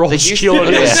 40-year-old Shaquille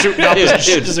O'Neal Yeah. suiting up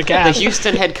as a The cat.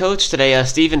 Houston head coach today,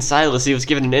 Steven Silas, he was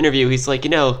given an interview. He's like,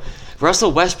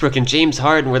 Russell Westbrook and James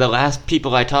Harden were the last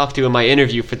people I talked to in my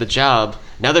interview for the job.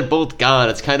 Now they're both gone.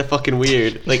 It's kind of fucking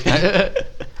weird. Like,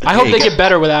 I hope they get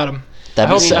better without him.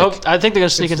 That'd be sick. I think they're gonna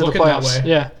sneak It's into the looking that playoffs. way.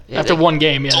 Yeah. After they- one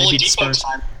game, yeah, they Oladipo beat the Spurs.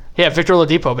 time. Yeah, Victor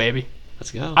Oladipo, baby.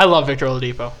 let's go. I love Victor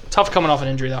Oladipo. Tough coming off an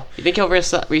injury though. You think he'll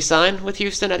resign with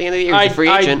Houston at the end of the year? He's a free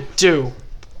agent. I do.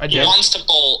 I He do. wants to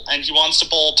bowl, and he wants to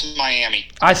bowl to Miami.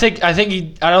 I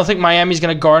don't think Miami's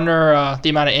going to garner the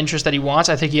amount of interest that he wants.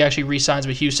 I think he actually re-signs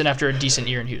with Houston after a decent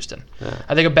year in Houston.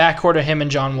 I think a backcourt of him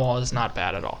and John Wall is not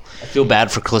bad at all. I feel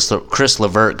bad for Chris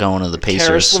LeVert going to the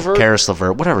Pacers. LeVert?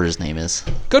 LeVert, whatever his name is.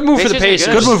 Good move for the Pacers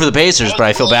are Pacers. Good move for the Pacers, but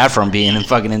I feel bad for him being in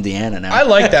fucking Indiana now. I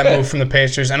like that move from the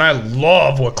Pacers, and I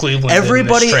love what Cleveland Everybody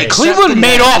did in this trade. except Cleveland the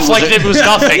made Nets off like was a- it was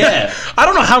nothing. Yeah. I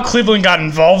don't know how Cleveland got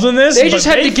involved in this. They just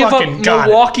but had to give up fucking got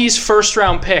it. Milwaukee's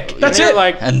first-round pick. That's And they're it.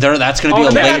 Like, And that's going to be Oh,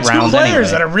 a They late got two round players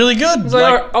anyway. that are really good.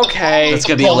 like, okay. It's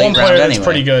going to be a well, late one player round that's anyway.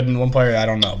 pretty good, and one player I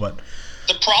don't know, but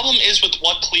The problem is with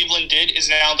what Cleveland did is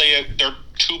now their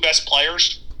two best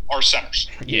players are centers.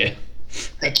 Yeah.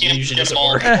 They can't usually get doesn't them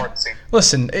all work. before the same.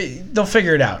 listen, they'll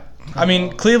figure it out. I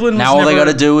mean, Cleveland. Now was all they never,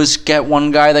 got to do is get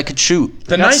one guy that could shoot.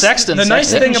 The got nice, Sexton. the nice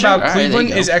Sexton thing can about shoot. All right, there you Cleveland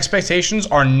go. is expectations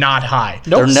are not high.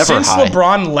 They're never Since high.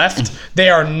 LeBron left, they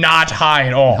are not high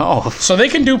at all. No. So they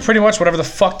can do pretty much whatever the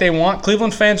fuck they want.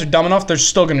 Cleveland fans are dumb enough; they're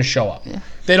still going to show up.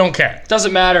 They don't care.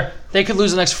 Doesn't matter. They could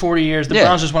lose the next 40 years. The Yeah.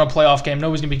 Browns just won a playoff game.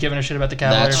 Nobody's gonna be giving a shit about the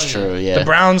Cavaliers. That's true. Yeah. The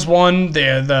Browns won.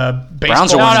 The baseball.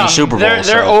 Browns are winning the Super Bowl. They're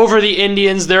so- over the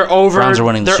Indians. They're over. Browns are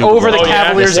winning the They're Super over Bowl. the Oh, yeah?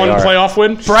 Cavaliers. Yes, One they are. playoff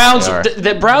win. Browns. They are.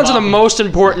 The Browns are the most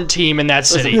important team in that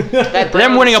city.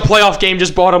 Them winning a playoff game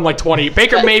just bought them like 20.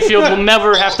 Baker Mayfield will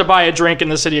never have to buy a drink in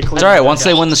the city of Cleveland. It's all right. Once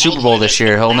they win the Super Bowl this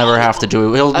year, he'll never have to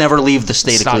do it. He'll never leave the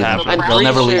state of not Cleveland. happening. He'll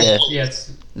never leave Yeah,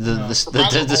 it's,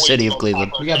 the city of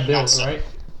Cleveland. we got Bills, right?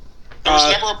 There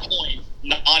was never a point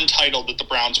non-titled that the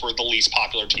Browns were the least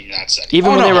popular team in that city.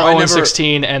 Even Oh, when they no, were I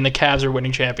 0-16 and the Cavs are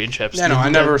winning championships. Yeah, no, I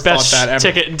never the best thought that ever.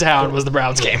 ticket in town was the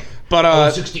Browns game.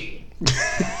 But 16.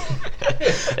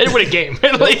 They didn't win a game.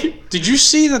 Like, did you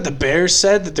see that the Bears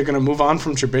said that they're going to move on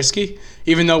from Trubisky,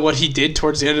 even though what he did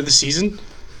towards the end of the season?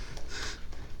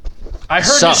 I heard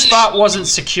Sucks. his spot wasn't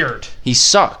secured. He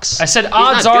sucks. I said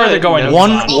odds not are good, they're going to no.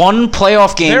 move on. One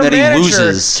playoff game Their that he manager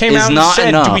loses came is out and not said,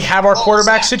 enough. "Do we have our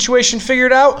quarterback situation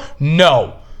figured out?"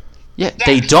 No. Yeah, That-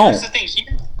 they here's don't. the thing.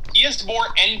 He has more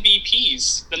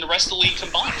MVPs than the rest of the league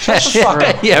combined.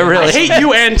 Yeah, really. I hate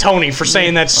you and Tony for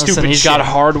saying that stupid Listen, he's shit. got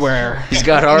hardware. He's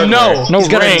got hardware. No He's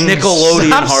got a rings. Nickelodeon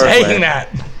Stop hardware. saying that.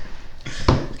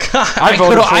 God, I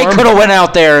could have went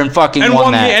out there and fucking and won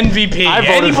won that. the MVP. I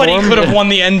voted Anybody for him. could have won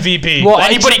the MVP. Well,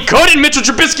 anybody could, and Mitchell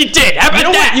Trubisky did. How about you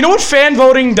know that? what? You know what fan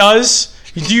voting does?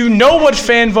 Do you know what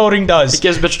fan voting does? It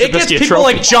gives Mitchell It gets Trubisky a people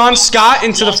trophy. like John Scott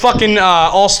into the fucking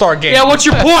All-Star game. Yeah, what's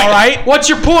your point? All right. What's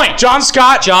your point? John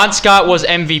Scott. John Scott was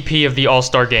MVP of the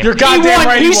All-Star game. You're He goddamn won.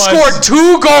 right. He was. scored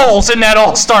 2 goals in that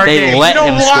All-Star They game. let You know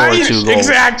him why? score 2 goals.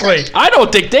 Exactly. I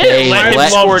don't think they They let him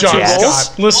let- score love 2 John goals.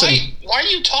 Scott. Listen. Why are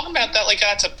you talking about that like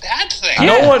that's a bad thing?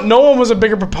 No one was a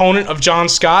bigger proponent of John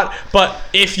Scott, but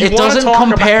if you It want to doesn't talk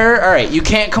compare. All right, you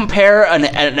can't compare an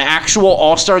actual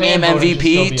All-Star game voting should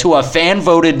still MVP be to a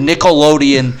fan-voted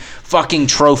Nickelodeon fucking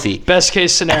trophy. Best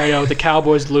case scenario, the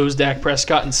Cowboys lose Dak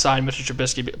Prescott and sign Mitchell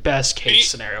Trubisky. Best case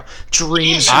scenario.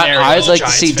 Dream scenario. I'd like to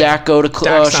Giants see fan. Dak go to Dak's not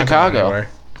going Chicago. anywhere.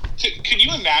 Could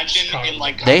you imagine in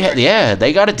like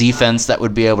They got a defense that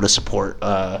would be able to support.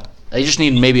 They just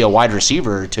need maybe a wide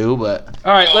receiver or two, but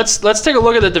All right, let's take a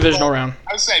look at the divisional round.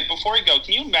 I would say before we go,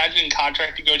 can you imagine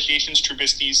contract negotiations?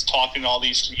 Trubisky's talking to all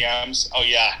these GMs. Oh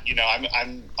yeah, you know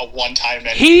I'm a one-time.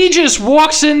 He just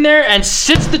walks in there and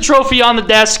sits the trophy on the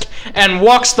desk and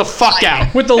walks the fuck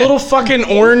out. With the little fucking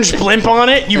orange blimp on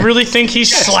it, you really think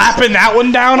he's slapping that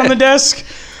one down on the desk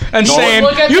and saying,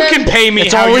 look at "You that. can pay me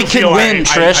it's how all you he can feel win, I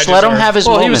Trish. Let him deserve." have his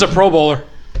Well, moment. he was a Pro Bowler.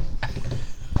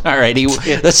 All right,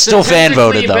 that's still fan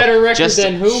voted though. record Just-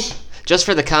 than who? Just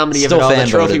for the comedy Still of it all, the fan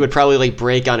trophy voted. would probably like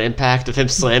break on impact of him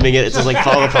slamming it. It's just like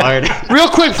fall apart. Real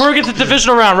quick, before we get to the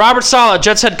divisional round, Robert Saleh,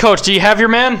 Jets head coach. Do you have your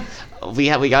man? we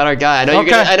got our guy. I know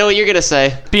Okay. I know what you're gonna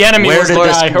say. Bieniemy Where was the did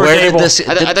this? guy. Or Where did Dable. this?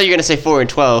 I thought you were gonna say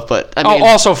 4-12, but I Oh, mean,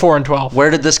 also 4-12. Where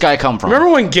did this guy come from?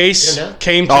 Remember when Gase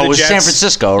came to Oh, the it was Jets San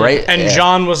Francisco, right? and Yeah.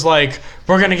 John was like,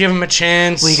 "We're gonna give him a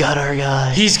chance. our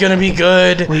guy. He's gonna be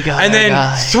good." We got and our then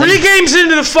guy. 3 games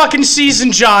into the fucking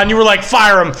season, John, you were like,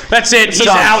 "Fire him. That's it. He's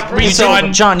out. He's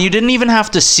done." John, you didn't even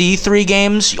have to see 3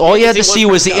 games. All you had to see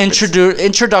was the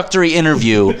introductory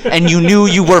interview, and you knew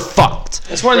you were fucked.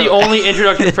 It's one of the only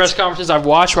introductory press conferences I've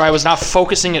watched where I was not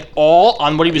focusing at all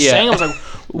on what he was Yeah. saying. I was like,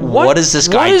 what is this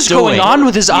guy What is doing? going on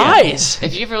with his eyes?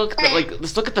 if you ever look at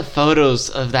let's look at the photos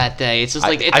of that day. It's just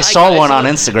like I saw one on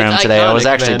Instagram it's today. I was iconic,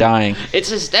 actually man. dying. It's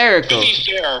To hysterical. be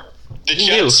fair, the He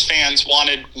knew. Jets fans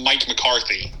wanted Mike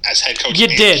McCarthy as head coach. You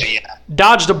and did. GM.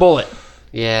 Dodged a bullet.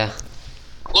 Yeah.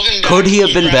 Looking Could back, he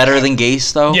have been rather- better than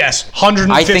Gase though? Yes,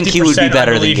 150%. I think he would be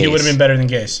better than believe He Gase. would have been better than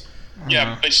Gase.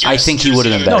 Yeah, but I think he here's would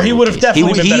have the been other- better. he would have than Gase.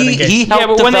 definitely been better than Gase. He Yeah,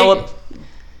 helped but when develop.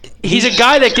 He's a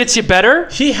guy that gets you better.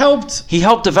 He helped. He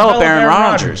helped develop Aaron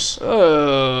Rodgers.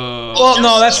 Well,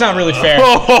 no, that's not really fair.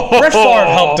 Brett Favre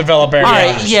helped develop Aaron All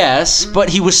right, Rodgers. yes, but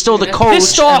he was still the coach.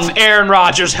 Pissed off and- Aaron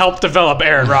Rodgers helped develop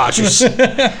Aaron Rodgers.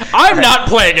 I'm not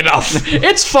playing enough.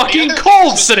 It's fucking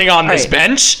cold sitting on this Right.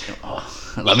 bench.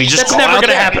 Let me just. That's call never out going to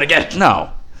there. happen again. No.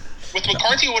 With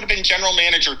McCarthy, it would have been general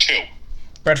manager too.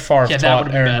 Brett Favre Yeah, that taught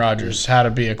would've been Aaron bad. Rodgers how to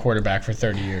be a quarterback for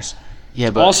 30 years. Yeah,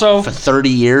 but Also- for 30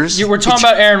 years. We're talking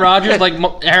about Aaron Rodgers. Like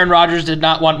Aaron Rodgers did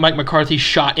not want Mike McCarthy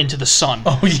shot into the sun.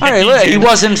 Oh, yeah, All right, look, he did.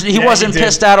 wasn't. He Yeah, wasn't he did.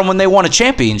 pissed at him when they won a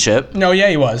championship. No, yeah,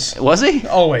 he was. Was he?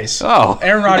 Always. Oh,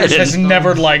 Aaron I Rodgers has didn't-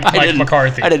 never liked I Mike didn't-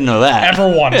 McCarthy. I didn't know that Ever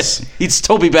once. He'd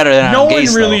still be better than No Adam one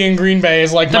Gase, really though. in Green Bay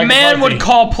is like The Mike man McCarthy. would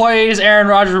call plays. Aaron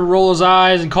Rodgers would roll his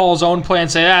eyes and call his own play and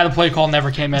say, the play call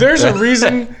never came in. There's a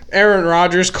reason Aaron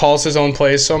Rodgers calls his own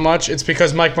plays so much. It's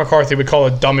because Mike McCarthy would call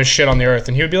it dumbest shit on the earth,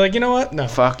 and he would be like, you know what? No.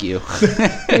 Fuck you.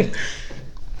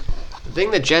 The thing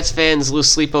that Jets fans lose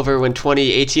sleep over when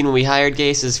 2018 when we hired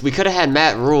Gase is we could have had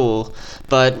Matt Rule,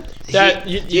 but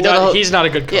He's not a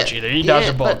good coach either. He dodged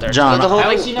a bullet there. John, the whole how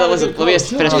thing, is he not a let good me just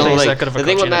coach? finish I don't the whole think he's thing. that good of a The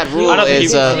thing coach with Matt either. Rule I don't think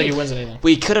is he wins anything.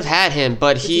 we could have had him,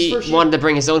 but he wanted to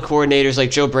bring his own coordinators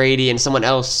like Joe Brady and someone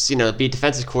else, be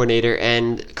defensive coordinator.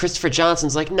 And Christopher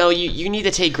Johnson's like, no, you need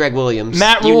to take Greg Williams.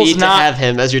 Matt you Rule's need not- to have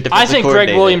him as your defensive I think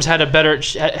coordinator. Greg Williams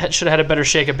should have had a better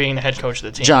shake at being the head coach of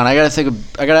the team. John, I got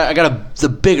the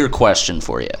bigger question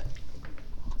for you.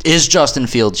 Is Justin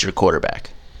Fields your quarterback?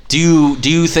 Do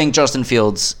you think Justin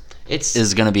Fields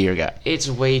is going to be your guy? It's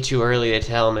way too early to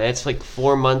tell, man. It's like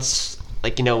 4 months.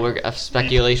 We're a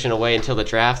speculation away until the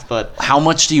draft. But How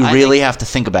much do you really have to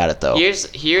think about it, though?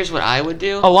 here's what I would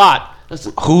do. A lot.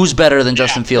 Listen, Who's better than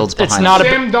Justin Fields behind It's him? not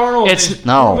Sam Darnold. It's- is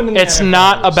No. proven in the It's NFL.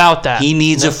 not about that. He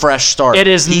needs a fresh start. It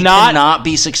is he not- cannot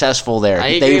be successful there.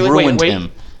 I They agree with- ruined wait.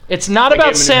 him. It's not gave about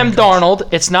him a Sam new coach. Darnold.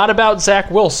 It's not about Zach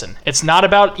Wilson. It's not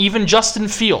about even Justin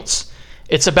Fields.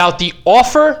 It's about the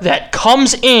offer that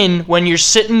comes in when you're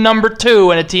sitting number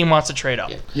 2 and a team wants to trade up.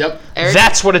 Yep. Eric,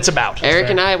 That's what it's about. Eric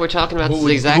and I were talking about Who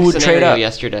the exact would trade scenario up?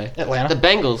 yesterday. Atlanta. The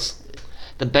Bengals.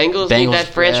 The Bengals need Bengals, that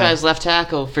franchise left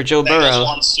tackle for Joe Bengals Burrow.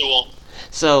 want Sewell.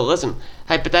 So listen,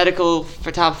 hypothetical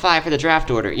for top 5 for the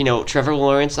draft order. Trevor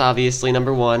Lawrence, obviously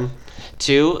number 1.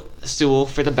 2, Sewell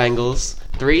for the Bengals.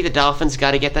 3, the Dolphins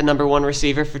got to get that number 1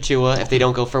 receiver for Tua if they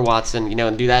don't go for Watson.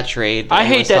 And do that trade. I hate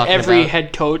everyone's that talking every about.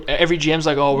 head coach, every GM's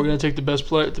like, oh, we're going to take the best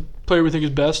player, the player we think is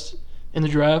best in the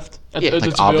draft. Yeah, that's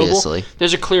like, available. obviously.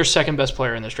 There's a clear second best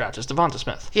player in this draft. It's Devonta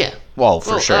Smith. Yeah. Well,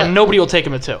 for Well, sure. And nobody will take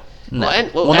him at 2. No. Well,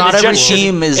 Well, and not the every Jets-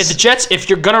 team If the is. Jets, if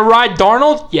you're going to ride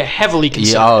Darnold, you heavily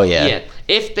consider. Yeah, oh Yeah. yeah.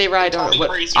 If they ride on what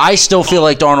Crazy. I still feel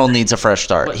like Darnold needs a fresh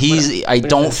start. What- I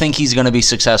don't think he's going to be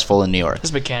successful in New York.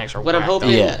 His mechanics are What I'm whack,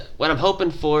 hoping, though. Yeah. what I'm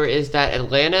hoping for is that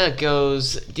Atlanta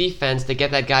goes defense to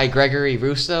get that guy Gregory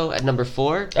Rousseau at number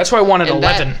 4. That's why I wanted And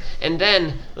 11.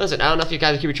 then listen, I don't know if you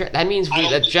guys keep track. That means I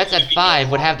don't the think Jets it's at gonna be 5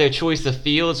 that would hard. have their choice of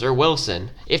Fields or Wilson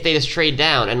if they just trade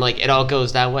down and it all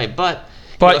goes that way. But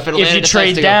But if Atlanta if you decides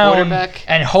trade to go down quarterback,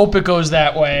 and hope it goes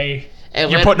that way, you're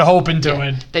Atlanta- putting hope into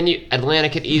it. then Atlanta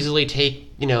could easily take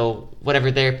whatever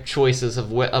their choices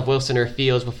of Wilson or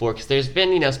Fields before, because there's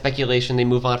been speculation they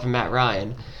move on from Matt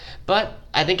Ryan. But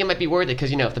I think it might be worth it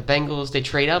because if the Bengals they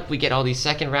trade up, we get all these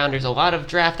second rounders, a lot of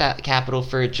draft capital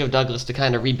for Joe Douglas to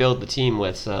kind of rebuild the team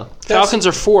with. So Falcons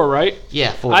are 4, right?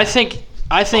 yeah, 4. I think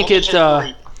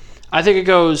it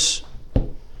goes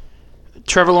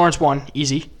Trevor Lawrence 1,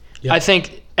 easy. Yep. I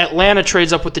think Atlanta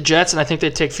trades up with the Jets, and I think they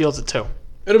take Fields at 2.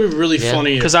 It'll be really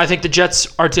funny. Because I think the Jets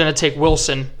are going to take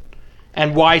Wilson,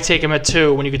 and why take him at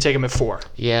 2 when you could take him at 4?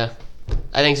 Yeah,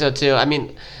 I think so too. I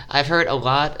mean, I've heard a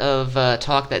lot of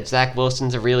talk that Zach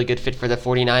Wilson's a really good fit for the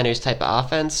 49ers type of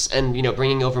offense, and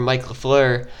bringing over Mike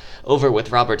LaFleur over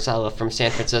with Robert Saleh from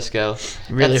San Francisco.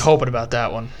 Really That's hoping about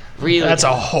that one. really That's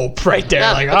a hope right there.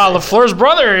 No, like, but- LaFleur's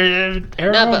brother, Aaron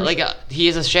No, but Rodgers. he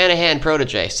is a Shanahan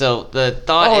protege. So the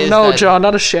thought is no, that, John,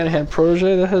 not a Shanahan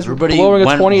protege. That has Everybody blowing a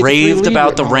went 20 raved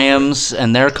about the Rams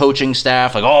and their coaching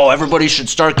staff. Like, oh, everybody should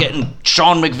start getting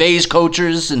Sean McVay's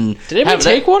coaches. And Did anybody have that-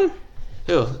 take one?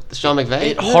 Who? Sean McVay?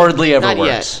 It hardly ever Not works.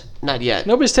 yet. Not yet.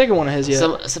 Nobody's taken one of his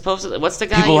yet. Supposedly, what's the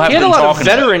guy? People you- have he had a been lot of talking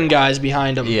about it. veteran guys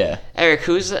behind him. Yeah. Eric,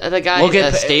 who's the guy? Look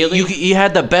at Staley. you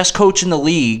had the best coach in the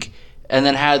league, and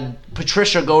then had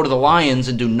Patricia go to the Lions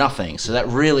and do nothing. So that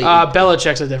really,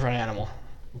 Belichick's a different animal.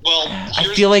 Well, I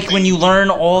feel like when you learn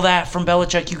all that from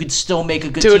Belichick, you could still make a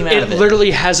good Dude, team out it of it.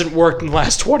 literally hasn't worked in the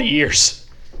last 20 years.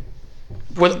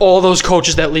 With all those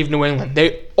coaches that leave New England,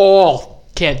 they all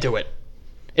can't do it.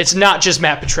 It's not just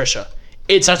Matt Patricia.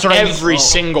 It's That's what I mean. every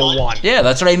single one. Yeah,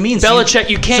 that's what I mean. So Belichick,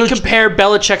 you can't so- compare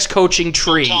Belichick's coaching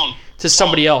tree Tom, to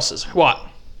somebody else's. What?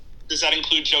 does that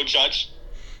include Joe Judge?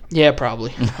 Yeah,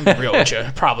 probably. I'm real with you.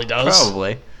 Probably does.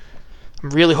 Probably. I'm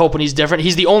really hoping he's different.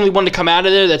 He's the only one to come out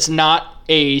of there that's not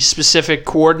a specific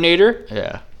coordinator.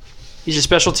 Yeah. He's a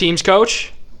special teams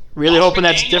coach. Really hoping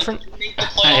that's McDaniels different. didn't make the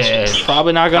playoffs. Yeah.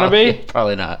 Probably not going to be.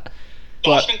 Probably not.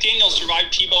 Josh but- McDaniels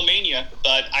survived Tebow Mania,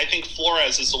 but I think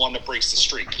Flores is the one that breaks the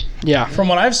streak. Yeah, From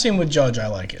what I've seen with Judge, I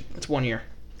like it. it's 1 year.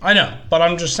 I know, but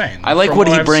I'm just saying. I like From what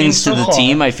he I've brings seen to so the far,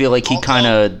 team. I feel like he kind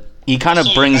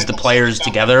of brings the players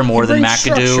together more than brings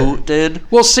McAdoo structure.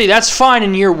 did. We'll see. That's fine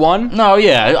in year 1. No,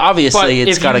 yeah, But obviously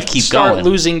it's if got to you keep start going.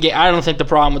 losing, I don't think the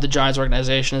problem with the Giants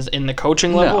organization is in the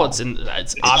coaching level. No.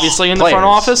 It's obviously in the Players. front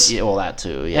office. Yeah, well, that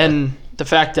too. Yeah. And the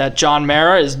fact that John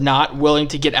Mara is not willing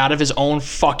to get out of his own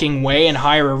fucking way and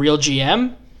hire a real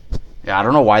GM, Yeah, I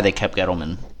don't know why they kept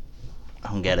Gettleman. I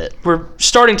don't get it. we're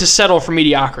starting to settle for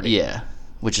mediocrity. Yeah.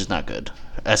 which is not good,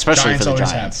 especially Giants for the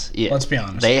always Giants. have. Yeah, Let's be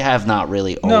honest. they have not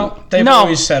really. No, they've No,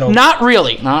 always settled. not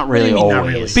really. not really What do you mean, not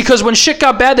always. really? Because when shit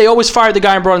got bad, they always fired the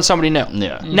guy and brought in somebody new.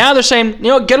 Yeah, Now they're saying,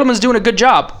 Gettleman's doing a good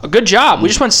job. A good job. We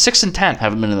just went 6-10.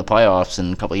 haven't been in the playoffs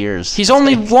in a couple of years. He's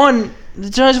only won. The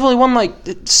Giants have only won like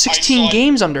 16 I saw-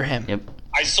 games under him. Yep.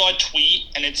 I saw a tweet,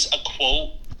 and it's a quote,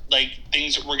 like,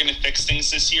 we're going to fix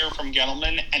things this year from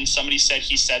Gettleman, and somebody said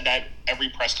he said that every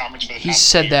press conference for the He past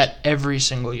said 2 years. that every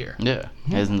single year. Yeah,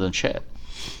 he hasn't done shit.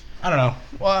 I don't know.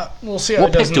 Well, we'll see how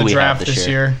What it does pick in do the we have draft this this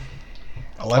year? year.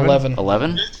 11.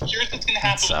 11. Here's what's going to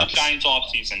happen with sucks. the Giants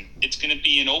offseason. It's going to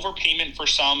be an overpayment for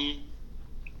some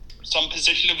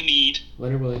position of need.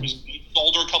 Leonard Williams. He was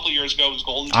older a couple of years ago. It was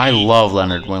Golden I Tate. love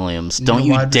Leonard Williams. Don't a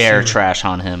you wide dare receiver. trash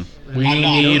on him. We I'm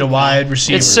not- need a wide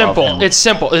receiver. It's simple. him. It's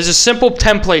simple. There's a simple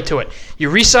template to it. You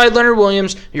re-sign Leonard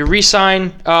Williams. You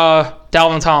re-sign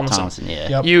Dalvin Tomlinson. Thompson, yeah.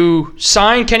 Yep. You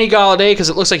sign Kenny Galladay because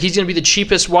it looks like he's going to be the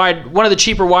cheapest one of the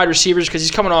cheaper wide receivers because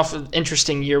he's coming off an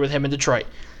interesting year with him in Detroit.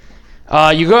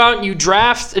 You go out and you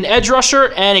draft an edge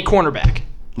rusher and a cornerback.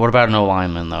 What about an O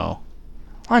lineman though?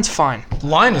 Line's fine.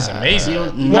 Line is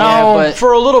amazing. No, but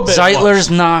for a little bit. Zeitler's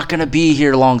not going to be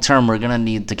here long term. We're going to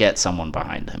need to get someone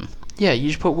behind him. Yeah, you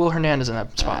just put Will Hernandez in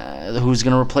that spot. Who's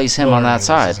going to replace him on that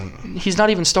side? He's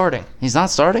not even starting. He's not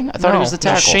starting? I thought he No. was the No,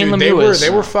 tackle. Shane Dude, Lemieux is. they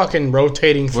were fucking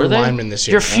rotating through Were they? linemen this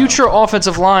year. Your future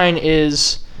offensive line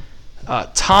is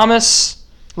Thomas,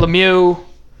 Lemieux,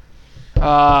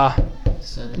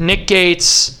 Nick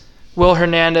Gates, Will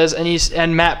Hernandez,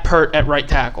 and Matt Pert at right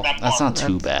tackle. That's not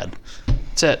too bad.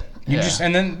 That's it.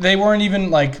 And then they weren't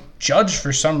even like judged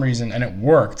for some reason, and it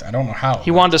worked. I don't know how.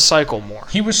 He wanted to cycle more.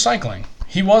 He was cycling.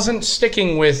 He wasn't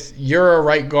sticking with you're a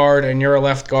right guard and you're a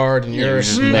left guard and you're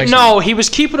just like, No, he was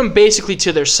keeping them basically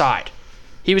to their side.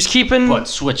 He was keeping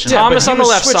Switching. Thomas but on he the was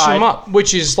left switching side. them up,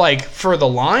 which is like for the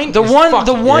line. The is one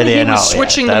fucking- he Yeah, no, was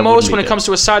switching that the wouldn't most be when it good. comes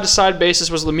to a side-to-side basis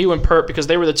was Lemieux and Pert because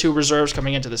they were the two reserves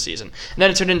coming into the season. And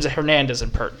then it turned into Hernandez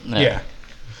and Pert. Yeah.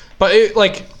 But it,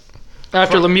 like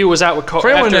After Lemieux was out with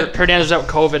anyone after that- Hernandez was out with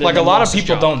COVID. and a then lot of lost his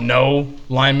people job. don't know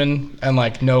linemen and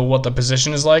like know what the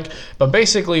position is like. But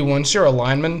basically, once you're a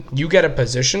lineman, you get a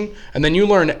position and then you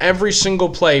learn every single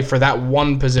play for that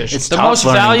one position. It's The tough most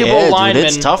learning. valuable Yeah, dude, lineman,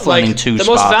 it's tough like, learning two The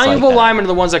spots most valuable like that. linemen are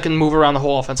the ones that can move around the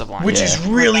whole offensive line. which is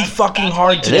really fucking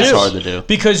hard to It do. is hard to do.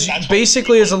 Because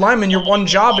basically, as a lineman, your one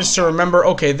job is to remember,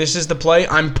 okay, this is the play.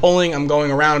 I'm pulling, I'm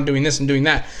going around, doing this and doing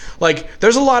that. Like,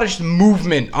 there's a lot of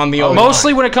movement on the O-line.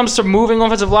 Mostly when it comes to moving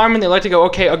offensive linemen, they like to go,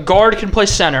 okay, a guard can play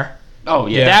center. Oh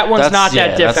yeah, That one's not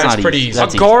that different. That's That's pretty easy. A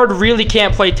guard really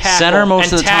can't play tackle. Center most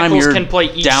and of the time tackles you're can play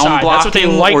each down side. That's what they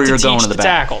blocking like or to you're teach going to the the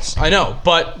back. tackles. I know,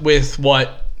 but with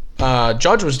what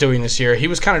Judge was doing this year, he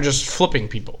was kind of just flipping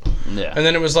people. Yeah. And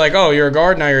then it was like, oh, you're a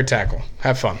guard, now you're a tackle.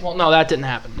 Have fun. Well, no, that didn't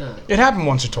happen. It happened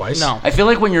once or twice. No. I feel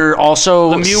like when you're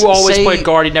also Lemieux always say- played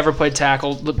guard. He never played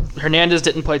tackle. Hernandez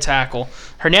didn't play tackle.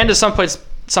 Hernandez sometimes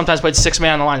played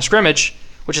six-man on the line of scrimmage,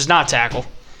 which is not tackle.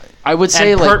 I would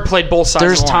say And like Pert played both sides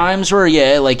there's of the line. times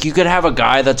where like you could have a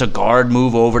guy that's a guard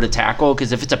move over to tackle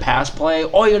because if it's a pass play,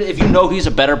 if you know he's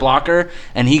a better blocker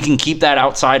and he can keep that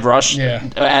outside rush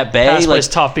at bay, Pass play like is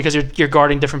tough because you're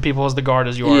guarding different people as the guard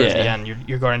as you are at the Yeah. end.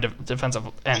 You're guarding defensive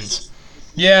ends.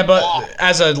 Yeah, but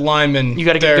as a lineman, You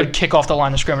got to get a good kick off the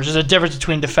line of scrimmage. There's a difference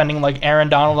between defending like Aaron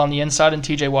Donald on the inside and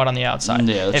T.J. Watt on the outside.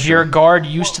 Yeah, that's if you're a true. guard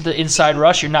used to the inside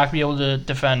rush, you're not going to be able to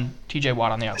defend T.J.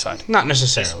 Watt on the outside. Not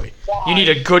necessarily. You need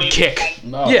a good kick.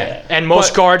 Yeah. And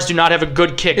most But guards do not have a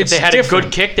good kick. If it's they had different. a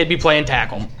good kick, they'd be playing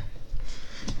tackle.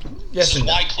 Yes This and is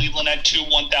no. why Cleveland had 2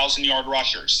 1,000-yard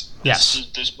rushers. Yes.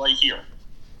 This right here.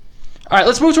 All right,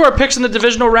 let's move to our picks in the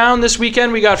divisional round this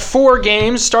weekend. We got 4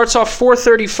 games. Starts off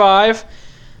 4:35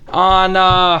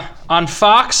 on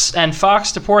Fox and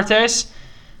Fox Deportes.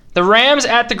 The Rams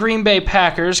at the Green Bay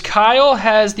Packers. Kyle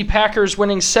has the Packers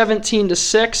winning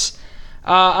 17-6.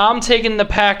 I'm taking the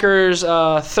Packers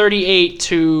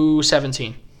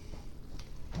 38-17.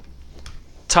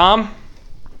 Tom?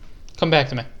 Come back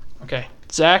to me. Okay.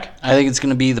 Zach? I think it's going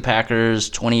to be the Packers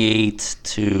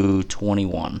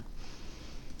 28-21.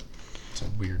 It's a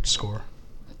weird score.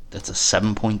 That's a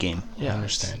 7-point game. Yeah. I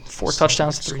understand. 4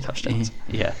 touchdowns, 3 touchdowns.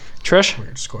 Yeah. Trish?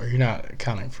 Weird score. You're not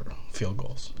accounting for field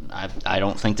goals. I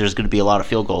don't think there's going to be a lot of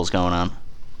field goals going on.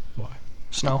 Why?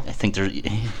 Snow. I think You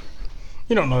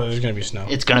don't know that there's going to be snow.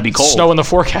 it's going to be cold. Snow in the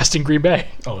forecast in Green Bay.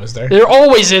 Oh, is there? There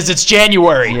always is. It's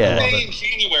January. Yeah. Hey, in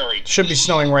January. Should be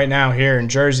snowing right now here in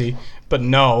Jersey, but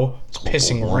no, it's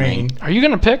pissing rain. Are you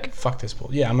going to pick? Fuck this bull.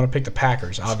 Yeah, I'm going to pick the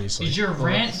Packers, obviously. Is your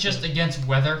rant just against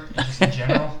weather, just in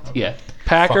general? Yeah.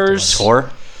 Packers.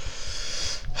 Score?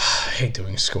 I hate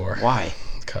doing score. Why?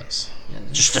 Because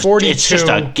Just 42 It's just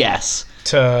a guess.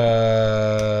 to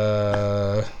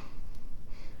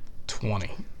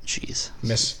jeez.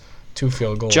 Miss 2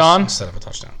 field goals John? instead of a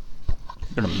touchdown.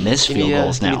 We're going to miss Give field me,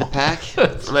 goals give me now. the pack.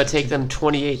 I'm gonna take them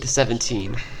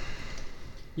 28-17.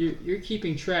 You're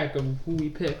keeping track of who we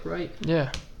pick, right?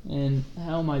 Yeah. And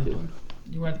how am I doing?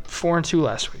 You went 4-2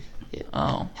 last week.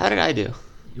 Oh, How did I do?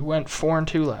 You went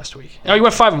 4-2 last week. No, you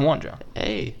went 5-1, John.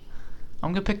 Hey,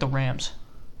 I'm gonna pick the Rams.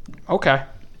 Okay.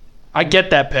 I get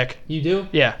that pick. You do?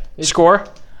 Yeah. Score?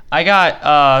 I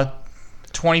got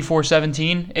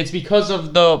 24-17. It's because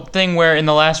of the thing where in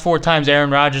the last 4 times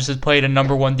Aaron Rodgers has played a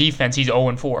number 1 defense, he's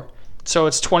 0-4. So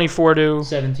it's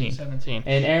 24-17. 17.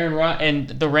 And and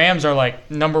the Rams are like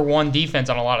number 1 defense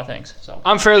on a lot of things. So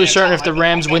I'm fairly certain if the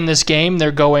Rams win this game,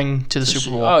 they're going to the Super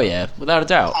Bowl. Oh, yeah, without a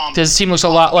doubt. This team looks a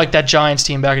lot like that Giants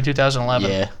team back in 2011.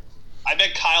 Yeah. I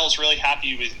bet Kyle's really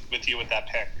happy with you with that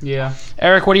pick. yeah.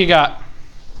 Eric, what do you got?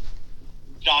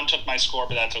 John took my score,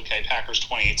 but that's okay. Packers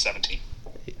 28-17.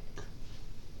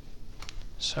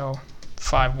 So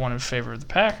 5-1 in favor of the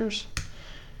Packers.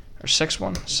 Or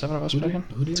 6-1. 7 of us picking.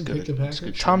 Who didn't pick the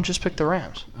Packers? Tom just picked the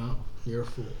Rams. Oh, you're a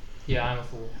fool. Yeah, I'm a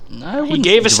fool. He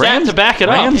gave a stat to back it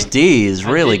up. Rams D is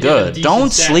really did give a good. decent Don't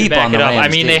stat to sleep back on the it up. Rams I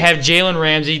mean, D. they have Jalen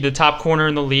Ramsey, the top corner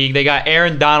in the league. They got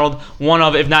Aaron Donald, one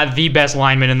of, if not the best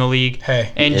lineman in the league.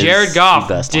 Hey. And He is Jared the Goff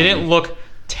best didn't lineman. look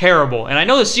terrible. And I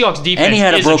know the Seahawks defense And he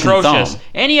had a is broken atrocious. thumb.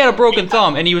 And he had a broken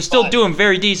thumb, and he was still doing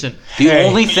very decent. The Hey.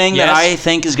 only thing that Yes. I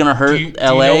think is going to hurt Do you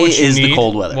LA know what you is the need?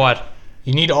 cold weather. What?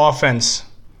 You need offense.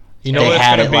 You know They what it's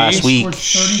had going it to be? last week. Scored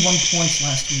 31 points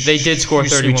last week. They did score You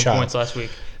sweet 31 child. points last week.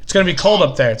 It's going to be cold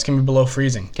up there. It's going to be below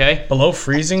freezing. Okay? Below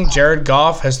freezing, Jared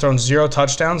Goff has thrown 0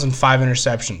 touchdowns and 5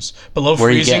 interceptions. Below Where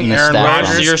are you freezing, getting this Aaron stat from? Where's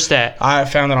Rodgers. your stat? I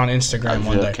found it on Instagram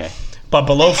one day. Okay. But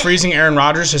below freezing, Aaron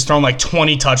Rodgers has thrown like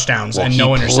 20 touchdowns and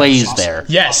no he interceptions. plays there.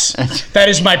 Yes, that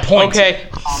is my point. Okay,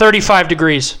 35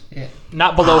 degrees.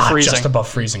 Not below freezing. Just above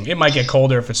freezing. It might get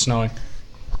colder if it's snowing.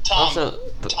 Tom, Also,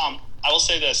 I will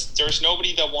say this. There's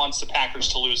nobody that wants the Packers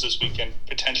to lose this weekend,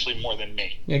 potentially more than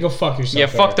me. Yeah, go fuck yourself. Yeah,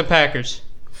 fuck the Packers.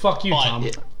 Fuck you, Tom.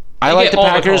 Yeah. I like get the all the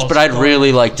Packers, calls. but I'd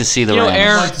really like to see the You know, Rams.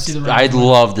 Aaron- I'd like to see the Rams I'd win.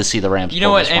 love to see the Rams. You know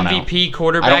pull what this one out. MVP I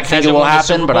quarterback don't think hasn't it will won the happen,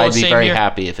 Super but Bowl I'd the be same very year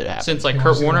happy if it happened. since like You Kurt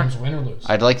wanna see the Warner? Rams win or lose?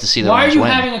 I'd like to see the Why are Rams you win.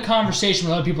 having a conversation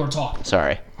when other people are talking?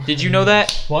 Sorry. Did you know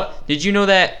that? What? Did you know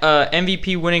that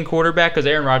MVP winning quarterback, because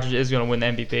Aaron Rodgers is going to win the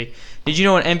MVP, did you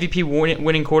know an MVP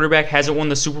winning quarterback hasn't won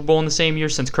the Super Bowl in the same year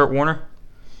since Kurt Warner?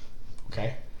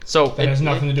 Okay. So That has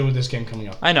nothing to do with this game coming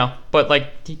up. I know, but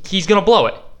like he's going to blow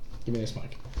it. Give me this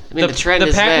mic. I mean, the trend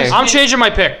is Packers- there. I'm changing my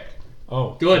pick.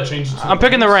 Oh, Good. Change it to I'm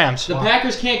picking the Rams. The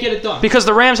Packers can't get it done. Because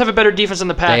the Rams have a better defense than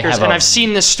the Packers, have and a- I've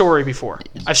seen this story before.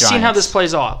 I've seen how Giants. this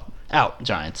plays out.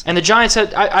 Giants. And the Giants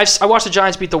had. I watched the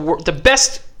Giants beat the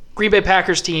best Green Bay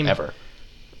Packers team Ever.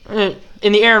 in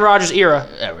the Aaron Rodgers era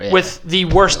Ever, yeah. with the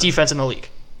worst defense in the league.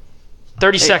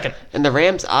 32nd. And the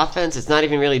Rams' offense, it's not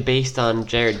even really based on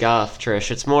Jared Goff, Trish.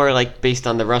 It's more like based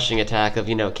on the rushing attack of,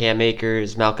 Cam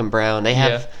Akers, Malcolm Brown. They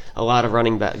have a lot of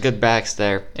good backs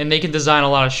there. And they can design a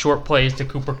lot of short plays to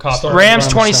Cooper Kupp. Start-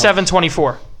 Rams Rams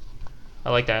 27-24.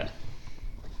 I like that.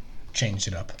 Changed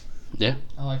it up. Yeah.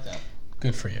 I like that.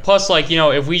 Good for you. Plus,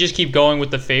 if we just keep going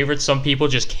with the favorites, some people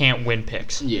just can't win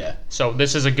picks. Yeah. So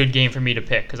this is a good game for me to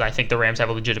pick because I think the Rams have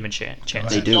a legitimate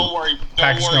chance. They do. Don't worry.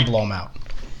 Packers Don't gonna worry. blow them out.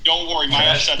 Don't worry. My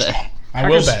upset's coming. I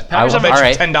will bet. Packers I'll have bet all you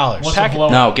right. $10. What's Pack- a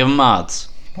blowout? No, give them odds.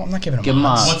 Well, I'm not giving them Give them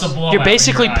odds. What's a blowout? You're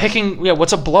basically in your eyes? picking. Yeah,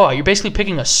 what's a blowout? You're basically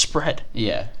picking a spread.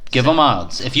 Yeah. Give them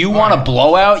odds. If you want a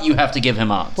blowout, you have to give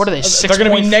him odds. What are they? 6 They're going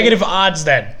to be point- negative odds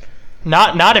then.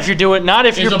 Not if you're doing. Not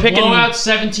if Is you're a picking. blowout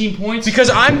 17 points? Because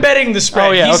I'm betting the spread.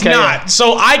 Oh, yeah, He's okay, not. yeah.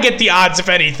 So I get the odds, if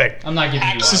anything. I'm not giving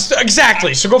you odds.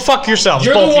 Exactly. So go fuck yourselves.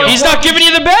 You're both the of one- you. He's not giving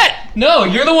you the bet. No,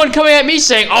 you're the one coming at me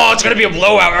saying, "Oh, it's gonna be a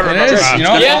blowout." It is. You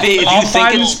know, Yeah, if you I'll think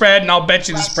find the it's- spread and I'll bet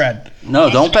you the spread. No,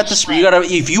 don't bet the spread. You gotta.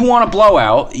 If you want a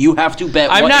blowout, you have to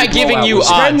bet. I'm what not your giving blowout you was.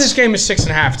 odds. Spread in this game is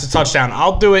 6.5. It's a touchdown.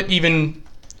 I'll do it even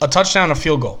a touchdown, a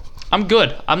field goal. I'm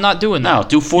good. I'm not doing that. No,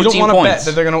 do You 14 don't want to bet points.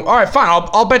 that they're gonna. All right, fine.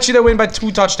 I'll bet you they win by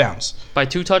 2 touchdowns. By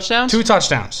 2 touchdowns? 2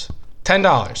 touchdowns.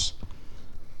 $10.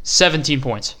 17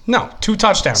 points. No, 2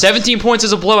 touchdowns. 17 points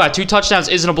is a blowout. 2 touchdowns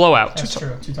isn't a blowout That's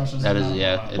true. 2 touchdowns. That not is, a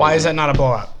yeah. blowout. Why is that not a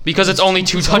blowout? because it's only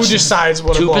 2 Who touchdowns. decides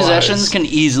what a Two blowout possessions is? can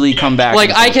easily come back. Like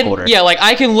in the I fourth can, quarter. yeah, like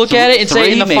I can look at it and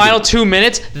say in the maybe. final 2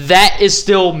 minutes that is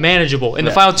still manageable. In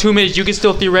the Yeah. final 2 minutes, you can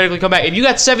still theoretically come back. If you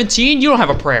got 17, you don't have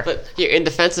a prayer. But here, in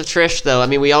defense of Trish, though, I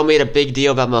mean, we all made a big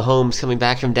deal about Mahomes coming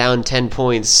back from down 10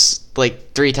 points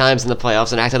like 3 times in the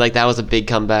playoffs and acted like that was a big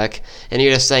comeback. And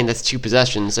you're just saying that's 2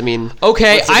 possessions. I mean,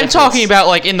 Okay, what's the I'm difference? talking about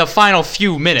like in the final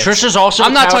few minutes. Trish is also.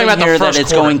 I'm not talking touting about the here first that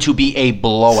it's quarter. going to be a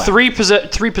blowout. 3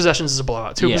 possessions is a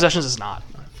blowout. 2 Yeah. possessions is not.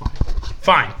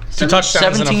 Fine. 2 touchdowns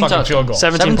and a 17 fucking touchdowns. field goal.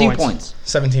 17 17 points.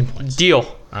 17 points.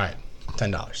 Deal. All right,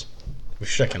 $10. We're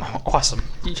shaking on it. Awesome.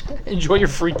 Enjoy your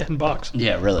free $10.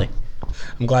 Yeah, really.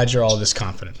 I'm glad you're all this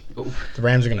confident. The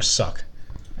Rams are going to suck.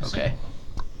 Okay.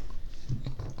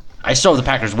 I still have the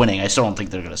Packers winning. I still don't think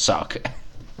they're going to suck.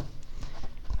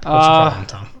 What's the problem,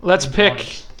 Tom? Let's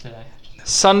pick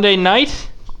Sunday night.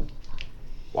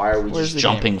 Why are we Where's just the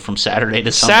jumping from Saturday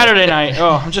to Sunday? Saturday night.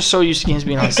 Oh, I'm just so used to games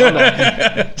being on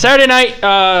Sunday. Saturday night,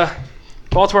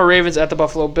 Baltimore Ravens at the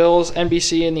Buffalo Bills,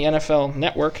 NBC and the NFL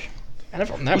Network.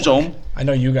 NFL Network. Who's home? I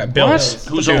know you got Bills.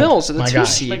 Who's The home? Bills are the My 2 guy.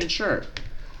 seed. Making sure.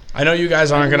 I know you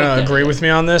guys aren't going to agree with me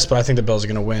on this, but I think the Bills are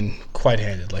going to win quite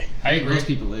handedly. I agree. Most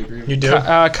people agree. You do?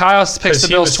 Kyle picks Because the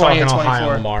he Bills was 20 talking and all high on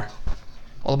 24. Lamar.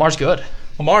 Well, Lamar's good.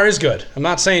 Lamar is good. I'm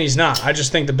not saying he's not. I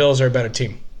just think the Bills are a better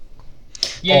team.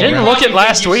 Yeah, Didn't you look probably at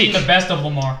last think you've seen week. the best of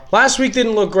Lamar. Last week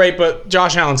didn't look great, but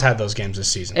Josh Allen's had those games this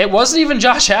season. It wasn't even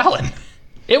Josh Allen.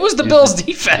 It was the Bills'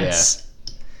 defense.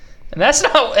 And that's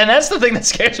the thing that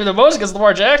scares me the most against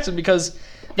Lamar Jackson, because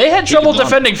they had trouble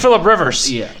defending Phillip Rivers.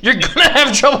 Yeah. You're gonna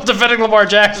have trouble defending Lamar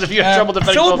Jackson if you have trouble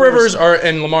defending Phillip Rivers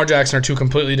and Lamar Jackson are two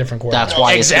completely different quarterbacks. That's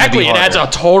why Exactly, it's it gonna adds be a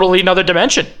harder. totally another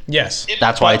dimension. Yes.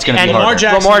 That's why it's going to And be harder.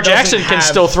 Lamar doesn't Jackson can have-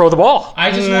 still throw the ball.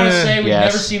 I just want to say we've Yes.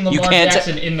 never seen You Lamar can't-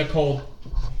 Jackson in the cold.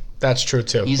 That's true,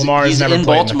 too. He's Lamar has never in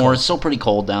played Baltimore. in It's still pretty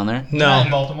cold down there. the Not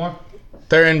in No, Baltimore.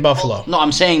 they're in Buffalo. No,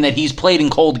 I'm saying that he's played in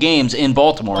cold games in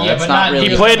Baltimore. Yeah, That's but not not- really.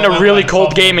 He played in a really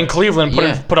cold game in Cleveland,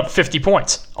 Yeah. put up 50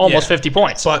 points, almost Yeah. 50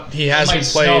 points. But he hasn't might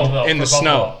played snow, though, in the for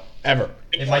snow, Buffalo. ever.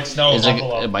 It might snow in Is it,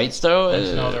 Buffalo. it might though.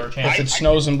 No, there were If chances. it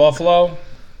snows in Buffalo,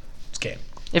 it's game.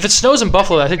 If it snows in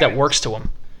Buffalo, I think that works to him.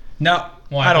 No,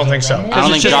 Why, I don't does it think so. run more? I don't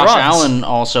it think just Josh runs. Allen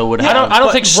also would have. I don't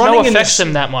But think snow running in affects this-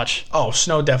 him that much. Oh,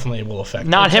 snow definitely will affect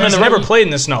Not him in He's the never ring. played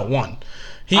in the snow, one.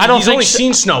 I don't He's think only so-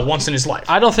 seen snow once in his life.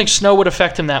 I don't think snow would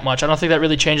affect him that much. I don't think that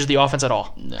really changes the offense at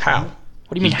all. How? What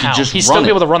do you mean He could how? just He's still run be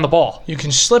it. able to run the ball. You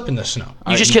can slip in the snow.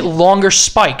 You just get longer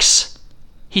spikes.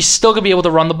 He's still gonna be able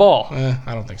to run the ball.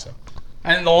 I don't think so.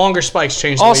 And the longer spikes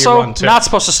change the way you Also, run, too. not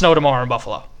supposed to snow tomorrow in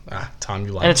Buffalo, Tom,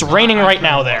 you like and it's it. raining right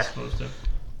now there.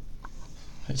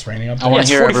 It's raining up I there. want it's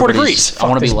to hear 44 everybody's. degrees. I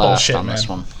want to be this last bullshit, on this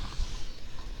man.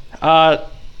 one.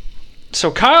 So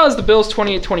Kyle has the Bills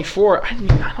 28-24.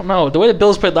 I don't know. The way the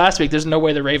Bills played last week, there's no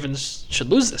way the Ravens should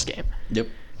lose this game. Yep.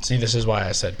 See, this is why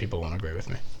I said people won't agree with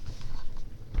me.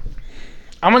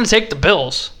 I'm going to take the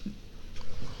Bills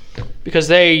because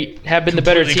they have been the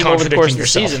better Completely team over the course of the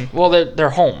contradicting season. Well, they're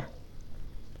home.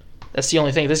 That's the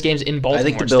only thing. This game's in Baltimore. I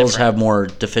think the It's Bills different. have more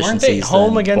Weren't they deficiencies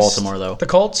home than against Baltimore, though. the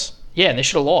Colts? Yeah, and they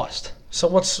should have lost. So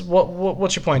what's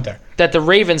your point there? That the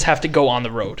Ravens have to go on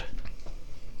the road.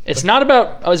 It's not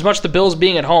about as much the Bills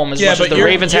being at home as much as the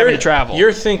Ravens having to travel.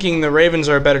 You're thinking the Ravens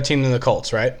are a better team than the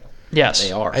Colts, right? Yes.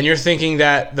 They are. And you're thinking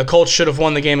that the Colts should have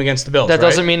won the game against the Bills, That right?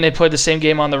 doesn't mean they played the same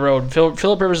game on the road. Phillip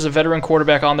Rivers is a veteran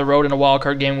quarterback on the road in a wild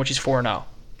card game, which he's 4-0.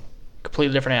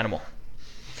 Completely different animal.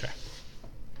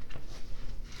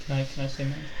 Can I say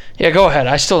mine? Yeah, go ahead.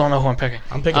 I still don't know who I'm picking.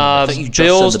 I'm picking thought you just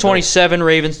Bills said the Bills. 27,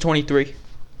 Ravens 23.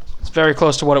 It's very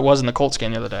close to what it was in the Colts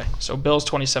game the other day. So Bills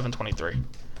 27-23.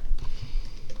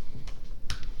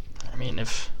 I mean,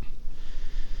 if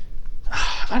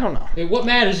I don't know. What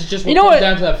matters is just what You know comes what-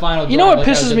 down to that final You know drive, what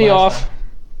like I pisses did me last off? time.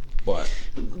 What?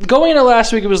 Going into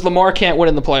last week, it was Lamar can't win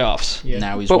in the playoffs. Yeah.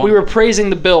 Now he's But won. we were praising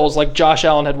the Bills like Josh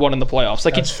Allen had won in the playoffs.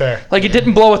 Like That's fair. Like he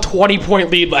didn't blow a 20-point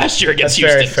lead last year against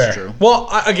That's very Houston. fair. true. Well,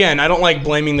 again, I don't like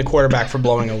blaming the quarterback for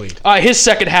blowing a lead. His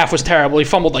second half was terrible. He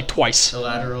fumbled like twice. The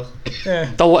lateral.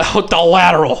 The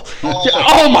lateral.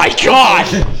 Oh my God!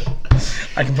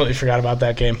 I completely forgot about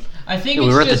that game. I think we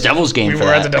it's were at the just, Devils game We for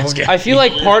were that. at the Devils game. I feel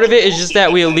like part of it is just that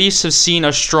we at least have seen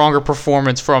a stronger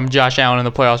performance from Josh Allen in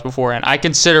the playoffs beforehand. I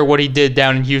consider what he did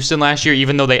down in Houston last year,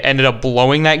 even though they ended up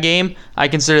blowing that game, I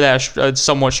consider that a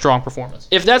somewhat strong performance.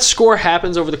 If that score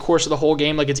happens over the course of the whole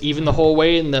game, like it's even the whole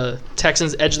way, and the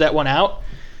Texans edge that one out,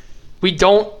 we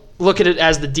don't look at it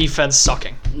as the defense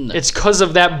sucking. No. It's because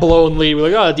of that blown lead. We're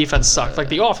like, oh, the defense sucked. Like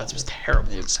the offense was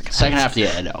terrible. In the Second half,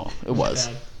 yeah, no, it was.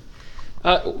 No,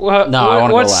 I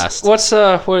wanna go last. What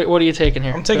are you taking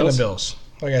here? I'm taking Bills? the Bills.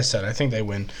 Like I said, I think they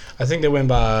win. I think they win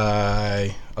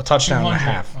by a touchdown and a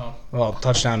half. Oh. Well,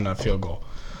 touchdown and a field goal.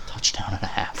 Touchdown and a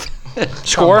half.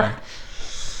 Score?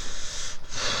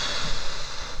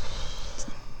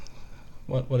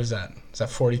 What is that? Is that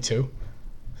 42?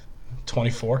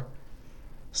 24?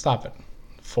 Stop it.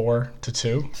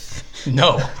 4-2?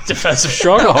 No. Defensive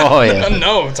struggle. Oh, yeah.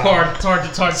 No, It's Tom. hard. It's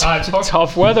hard to talk.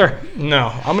 Tough weather. No.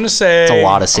 I'm going to say... It's a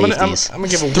lot of I'm gonna- safeties. I'm going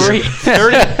to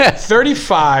give a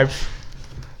 35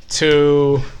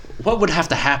 to... What would have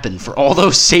to happen for all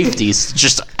those safeties to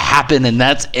just happen and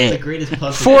that's The it? greatest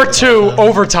puzzle. 4-2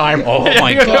 overtime. Oh,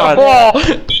 my You're gonna God. ball.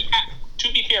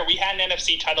 To be fair, we had an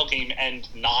NFC title game end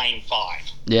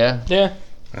 9-5. Yeah. Yeah.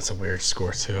 That's a weird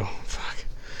score too. Fuck.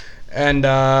 And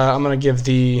I'm gonna give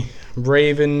the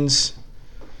Ravens.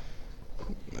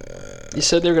 You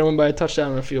said they were going to win by a touchdown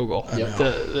and a field goal.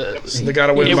 They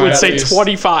gotta win. It by would at say least-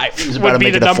 25 about to would be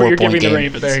make the it a number you're 4-point giving the game.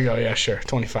 Ravens. There you go. Yeah, sure.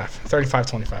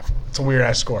 35-25. It's a weird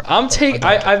ass score.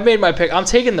 I've made my pick. I'm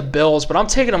taking the Bills, but I'm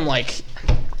taking them like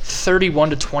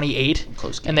 31-28,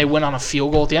 Close game. and they win on a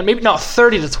field goal at the end. Maybe not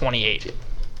 30-28.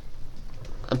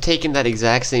 I'm taking that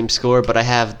exact same score, but I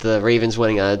have the Ravens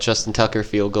winning a Justin Tucker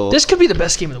field goal. This could be the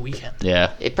best game of the weekend.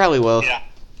 Yeah. It probably will. Yeah.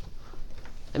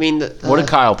 I mean, What did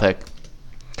Kyle pick?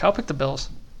 Kyle picked the Bills.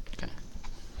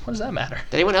 What does that matter?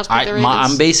 did anyone else pick the Ravens?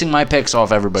 I'm basing my picks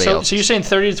off everybody So, else. so you're saying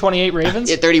 30-28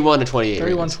 Ravens? Yeah, 31-28.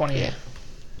 31-28. Yeah.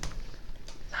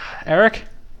 Eric?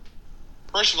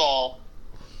 First of all,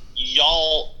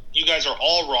 you guys are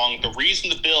all wrong. The reason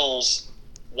the Bills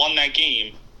won that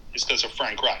game is because of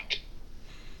Frank Reich.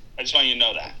 I just want you to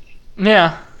know that.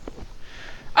 Yeah.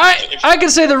 I can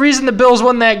say the reason the Bills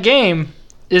won that game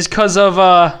is because of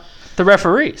the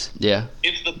referees. Yeah.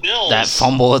 If the Bills That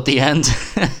fumble at the end.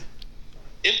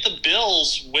 if the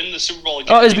Bills win the Super Bowl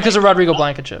again, Oh, it's because of Rodrigo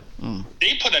Blankenship.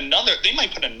 they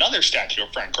might put another statue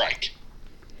of Frank Reich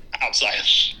outside.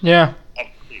 Yeah.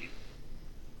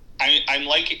 I'm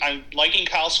liking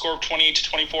Kyle's score of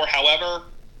 28-24. However,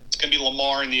 it's gonna be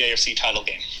Lamar in the AFC title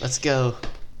game. Let's go.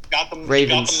 Got the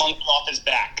Ravens. monkey off his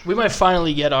back. We might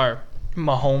finally get our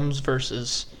Mahomes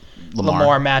versus Lamar.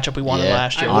 Lamar matchup we wanted Yeah,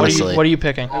 last year. honestly. What are you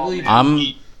picking?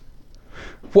 I'm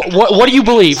What do you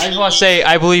believe? I just want to say,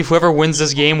 I believe whoever wins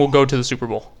this game will go to the Super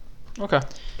Bowl. Okay,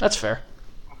 that's fair.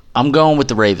 I'm going with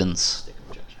the Ravens.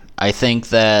 I think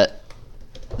that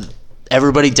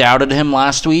everybody doubted him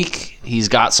last week. He's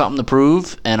got something to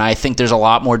prove, and I think there's a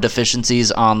lot more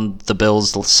deficiencies on the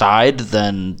Bills' side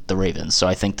than the Ravens. So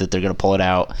I think that they're going to pull it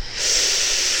out I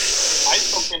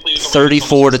still can't believe the Ravens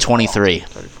 34-23.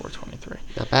 34-23.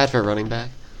 Not bad for a running back.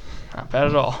 Not bad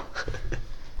at all.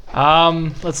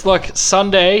 Let's look.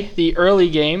 Sunday, the early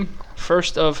game,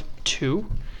 first of two.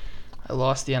 I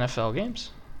lost the NFL games.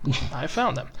 I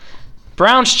found them.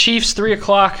 Browns Chiefs 3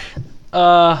 o'clock.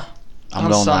 I'm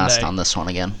on going Sunday. last on this one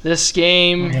again. This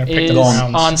game I'm gonna pick is the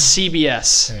Browns. on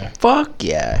CBS. Yeah. Fuck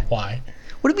yeah. Why?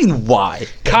 What do you mean, why?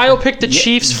 Kyle picked the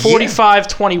Chiefs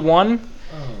 45-21.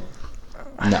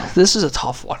 No. This is a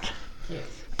tough one.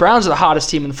 Browns are the hottest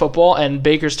team in football, and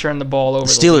Baker's turned the ball over.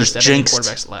 Steelers the least out of any jinxed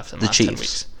quarterbacks left in the last 10 Chiefs.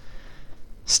 weeks.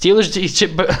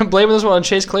 Steelers blaming this one on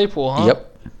Chase Claypool, huh? Yep.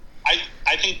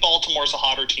 I think Baltimore's a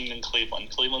hotter team than Cleveland.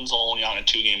 Cleveland's only on a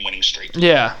 2-game winning streak.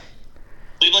 Yeah.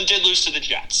 Cleveland did lose to the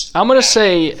Jets. I'm going to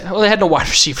say, well, they had no wide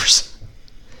receivers.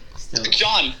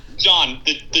 John,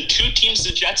 the two teams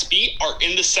the Jets beat are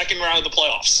in the second round of the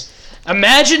playoffs.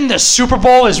 Imagine the Super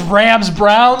Bowl is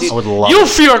Rams-Browns. I would love You it.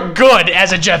 feel good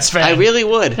as a Jets fan. I really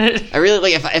would. I really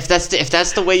like if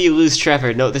that's the way you lose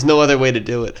Trevor. No, there's no other way to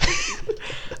do it.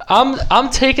 I'm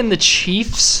taking the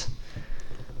Chiefs.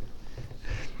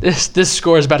 This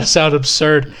score is about to sound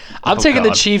absurd. I'm taking the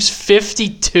God. Chiefs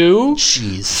 52-47.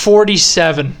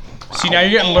 Jeez. See, now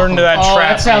you're getting lured into that Oh,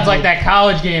 trap. that sounds like that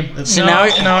college game. See, now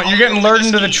you're getting lured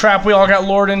into the trap we all got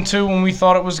lured into when we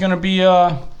thought it was going to be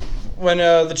when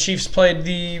the Chiefs played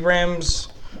the Rams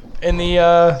in the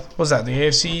what was that, the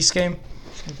AFC East game?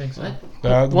 I think so.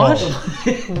 What?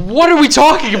 What are we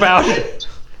talking about?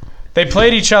 They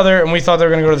played each other, and we thought they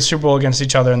were going to go to the Super Bowl against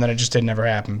each other, and then it just didn't ever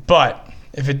happen. But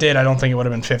if it did, I don't think it would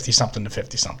have been 50-something to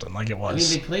 50-something like it I mean,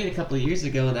 was. they played a couple of years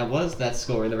ago, and that was that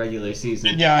score in the regular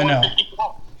season. Yeah, I know.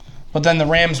 But then the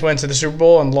Rams went to the Super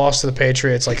Bowl and lost to the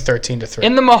Patriots like 13-3.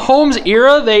 In the Mahomes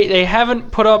era, they haven't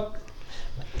put up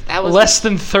That was less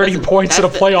than 30 points in a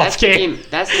playoff that's the game.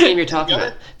 That's the game you're talking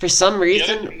about. For some The other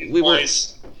reason, thing, we were.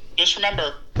 boys, just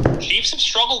remember, Chiefs have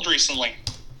struggled recently.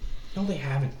 No, they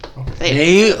haven't.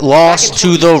 They lost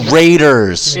to the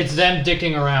Raiders. It's them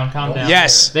dicking around. Calm down.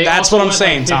 Yes, They that's also what I'm went,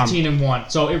 saying, Tom. 15-1.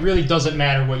 So it really doesn't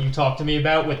matter what you talk to me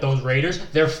about with those Raiders.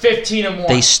 They're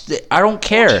 15-1. I don't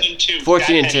care.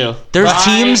 14-2. There's My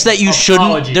teams that you shouldn't.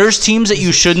 apologies. There's teams that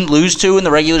you shouldn't lose to in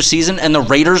the regular season, and the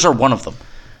Raiders are one of them.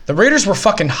 The Raiders were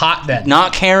fucking hot then.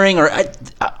 Not caring or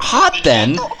hot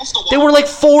then. They were like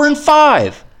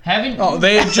 4-5. Haven't Oh,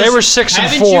 they They were 6-4,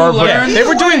 Haven't you but learned- they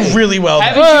were doing really well.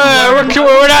 Haven't Then. you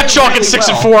we're not chalking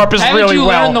 6-4 up as Haven't really you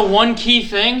well. learned the one key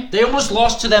thing? They almost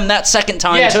lost to them that second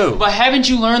time Yes, too. but haven't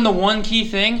you learned the one key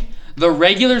thing? The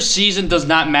regular season does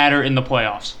not matter in the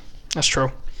playoffs. That's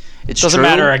true. It Doesn't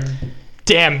matter a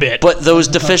damn bit. But those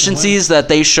deficiencies that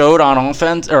they showed on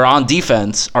offense or on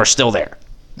defense are still there.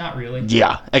 Not really.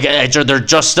 Yeah, again, they're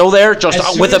just still there, just As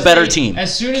soon with a as better they- team.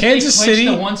 As soon as Kansas they clinched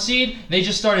City- the 1 seed, they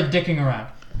just started dicking around.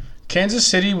 Kansas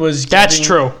City was. That's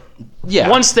true. Yeah.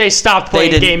 Once they stopped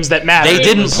playing games that mattered. They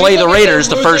didn't play the Raiders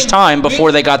the first time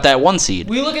before they got that 1 seed.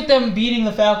 We look at them beating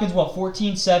the Falcons,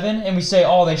 14-7, and we say,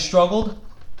 oh, they struggled.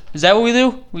 Is that what we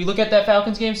do? We look at that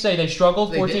Falcons game, say they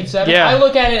struggled, 14-7? Yeah. I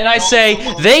look at it and I say,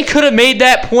 they could have made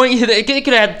that point. They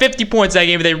could have had 50 points that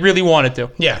game if they really wanted to.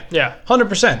 Yeah. Yeah.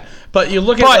 100%. But you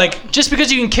look at, just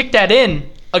because you can kick that in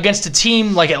against a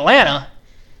team like Atlanta,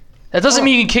 that doesn't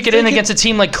mean you can kick it in against a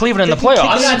team like Cleveland in the playoffs.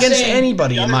 I'm not against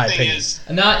anybody, in my opinion. That's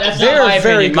not my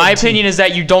opinion. My opinion is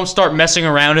that you don't start messing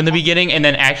around in the beginning and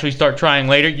then actually start trying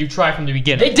later. You try from the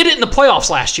beginning. They did it in the playoffs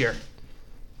last year.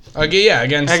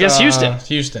 Against Houston.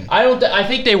 Houston. I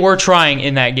think they were trying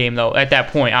in that game, though, at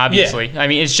that point, obviously. Yeah. I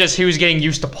mean, it's just he was getting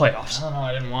used to playoffs. I don't know.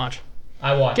 I didn't watch.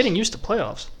 I watched. Getting used to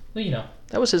playoffs. Well, you know.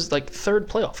 That was his, third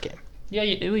playoff game. Yeah,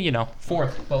 you know.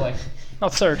 Fourth, but No,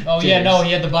 third. Oh, yeah, no,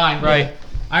 he had the bye. Right. Yeah.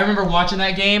 I remember watching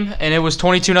that game, and it was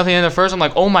 22-0 in the first. I'm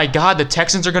like, oh my god, the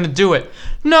Texans are going to do it.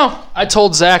 No. I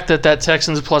told Zach that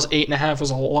Texans plus 8.5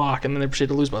 was a lock, and then they proceeded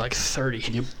to lose by 30.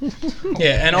 Yep.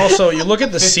 Yeah, and also, you look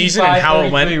at the season and how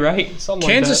it went. Right?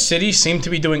 Kansas City seemed to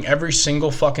be doing every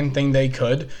single fucking thing they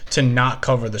could to not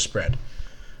cover the spread.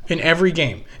 In every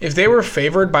game. If they were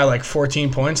favored by 14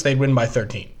 points, they'd win by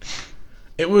 13.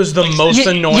 It was the most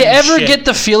annoying shit. You ever get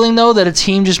the feeling, though, that a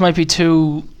team just might be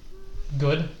too...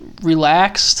 good?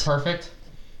 Relaxed? Perfect?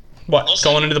 What,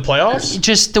 going into the playoffs?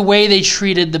 Just the way they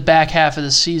treated the back half of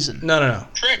the season. No.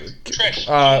 Trish,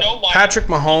 Patrick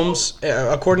Mahomes,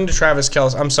 according to Travis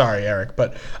Kelce, I'm sorry, Eric,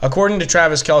 but according to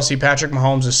Travis Kelce, Patrick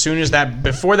Mahomes,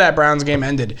 before that Browns game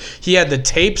ended, he had the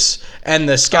tapes and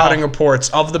the scouting reports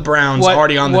of the Browns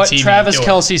already on the TV. What Travis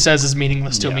Kelce says is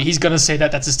meaningless to me. He's going to say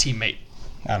that's his teammate.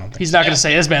 I don't think He's not going to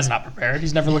say this man's not prepared.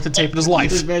 He's never looked at tape in his life.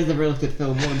 This man's never looked at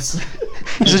film once.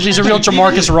 He's a real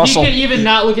Jamarcus Russell. He could even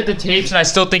not look at the tapes, and I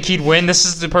still think he'd win. This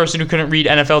is the person who couldn't read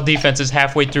NFL defenses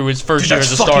halfway through his first year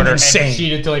as a starter. Insane. And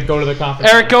cheated to go to the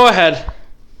conference. Eric, go ahead.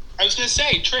 I was going to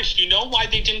say, Trish, you know why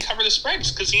they didn't cover the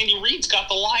spreads? Because Andy Reid's got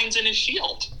the Lions in his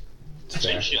shield.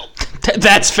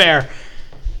 That's fair.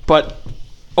 But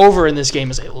over in this game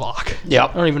is a lock. Yeah.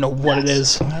 I don't even know what it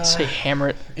is. Say hammer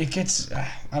it. It gets,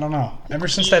 I don't know. Ever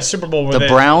since that Super Bowl the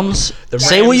Browns,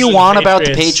 say what you want about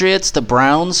the Patriots. The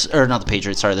Browns, or not the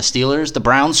Patriots, sorry, the Steelers. The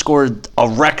Browns scored a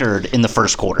record in the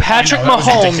first quarter. Patrick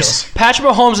Mahomes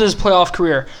in his playoff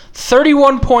career,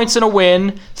 31 points in a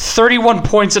win, 31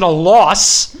 points in a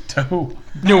loss. To who?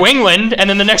 New England, and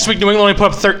then the next week New England only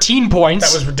put up 13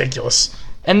 points. That was ridiculous.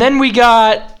 And then we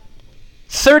got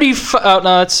 35.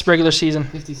 No, that's regular season.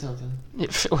 50-something.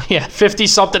 Yeah,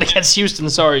 50-something against Houston.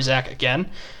 Sorry, Zach, again.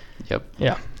 Yep.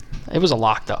 Yeah. It was a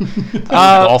lock, though.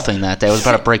 Golfing that day. I was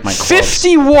about to break my clubs.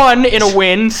 51 in a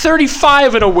win,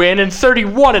 35 in a win, and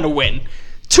 31 in a win.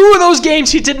 2 of those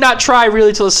games he did not try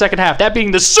really till the second half. That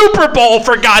being the Super Bowl,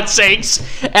 for God's sakes,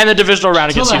 and the divisional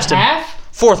round against Houston. Half?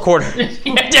 Fourth quarter.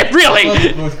 Yeah,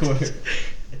 really? Fourth quarter.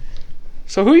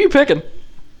 So who are you picking?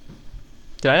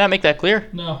 Did I not make that clear?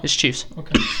 No. It's Chiefs.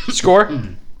 Okay. Score?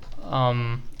 Oh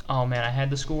man, I had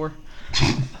the score.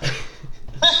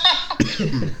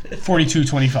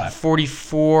 42-25.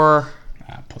 44.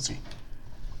 Pussy.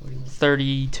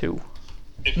 32.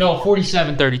 No,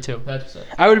 47-32. That's it.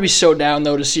 I would be so down,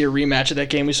 though, to see a rematch of that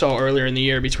game we saw earlier in the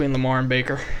year between Lamar and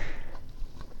Baker.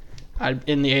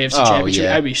 In the AFC Championship.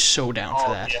 Yeah. I'd be so down for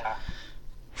that. Yeah.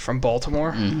 From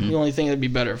Baltimore? Mm-hmm. The only thing that'd be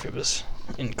better if it was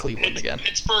in Cleveland again.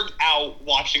 Pittsburgh out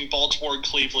watching Baltimore and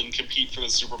Cleveland compete for the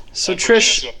Super Bowl. So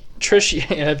Trish,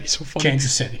 yeah, that'd be so funny.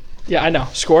 Kansas City. Yeah, I know.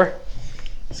 Score?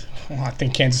 Well, I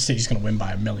think Kansas City's going to win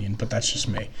by 1 million, but that's just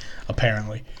me,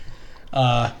 apparently.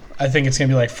 I think it's going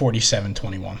to be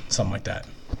 47-21, something like that.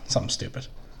 Something stupid.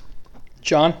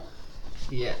 John?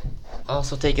 Yeah.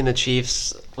 Also taking the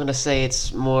Chiefs. I'm going to say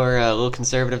it's more a little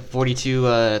conservative,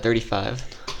 42-35.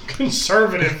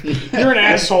 Conservative. You're an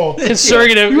asshole.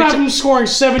 Conservative. You have them scoring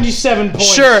 77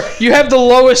 points. Sure, you have the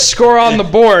lowest score on the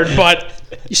board, but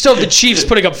you still have the Chiefs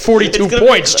putting up 42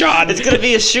 points, John. It's going to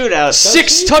be a shootout.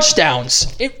 6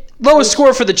 touchdowns. Lowest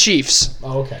score for the Chiefs.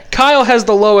 Oh, okay. Kyle has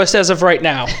the lowest as of right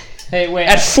now. Hey, wait.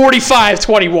 At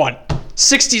 45-21.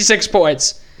 66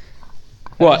 points.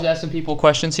 I What? was asking people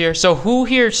questions here. So who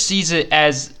here sees it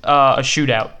as a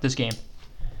shootout, this game?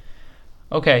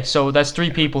 Okay, so that's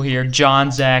 3 people here.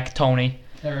 John, Zach, Tony.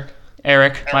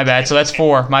 Eric, my bad. So that's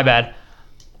 4, my bad.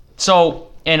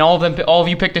 So, and all of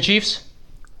you picked the Chiefs?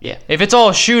 Yeah. If it's all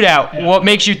a shootout, what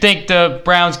makes you think the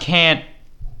Browns can't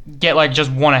get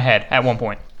just one ahead at one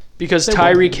point? Because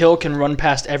Tyreek Hill can run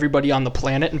past everybody on the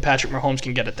planet, and Patrick Mahomes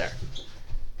can get it there.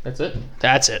 That's it?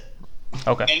 That's it.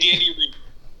 Okay. And Andy Reid.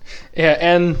 Yeah,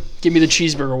 and give me the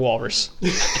cheeseburger walrus.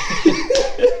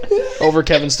 over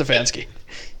Kevin Stefanski.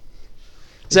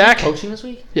 Zach? Coaching this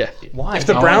week? Yeah. Why? If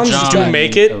the want Browns John do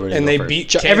make it to and they go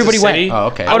beat first. Kansas Everybody went. City, Oh,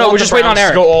 okay. I Oh, no, want we're the just waiting on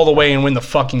Browns to Eric. go all the way and win the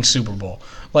fucking Super Bowl.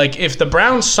 Like, if the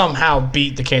Browns somehow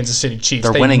beat the Kansas City Chiefs,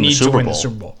 They're they winning the need to Super win the Bowl.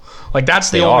 Super Bowl. Like, that's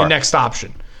the They only are. next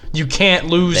option. You can't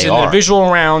lose They in are. the divisional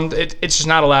round. It's just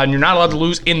not allowed, and you're not allowed to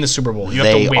lose in the Super Bowl. You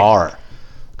have They to win. are.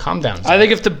 Calm down. I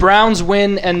think if the Browns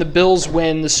win and the Bills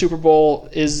win, the Super Bowl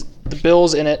is the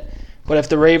Bills in it. But if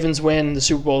the Ravens win, the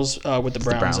Super Bowl's with the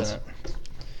Browns in it.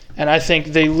 And I think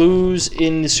they lose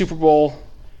in the Super Bowl.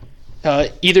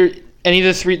 Either any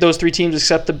of those three teams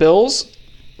except the Bills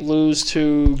lose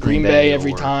to Green Bay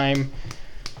every or time.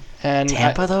 And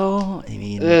Tampa, though? I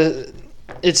mean,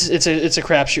 it's a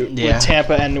crapshoot Yeah. with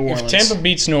Tampa and New if Orleans. Tampa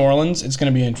beats New Orleans, it's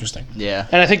going to be interesting. yeah.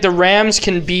 And I think the Rams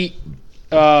can beat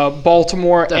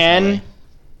Baltimore Definitely. and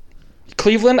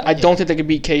Cleveland. I don't think they could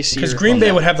beat KC. Because Green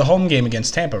Bay would have the home game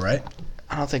against Tampa, right?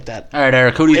 I don't think that. All right,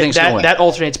 Eric, who do you think's going to win? That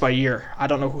alternates by year. I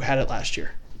don't know who had it last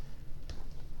year.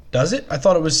 Does it? I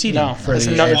thought it was seeding No, for it has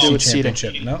the nothing to do AFC with seeding.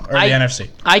 championship. No, or I- the NFC.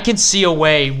 I can see a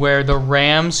way where the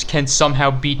Rams can somehow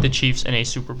beat the Chiefs in a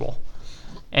Super Bowl.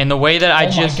 And the way that I Oh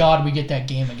just my God, we get that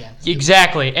game again.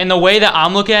 exactly, and the way that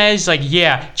I'm looking at it is like,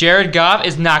 yeah, Jared Goff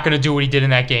is not going to do what he did in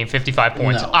that game, 55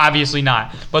 points. No. Obviously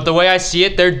not. But the way I see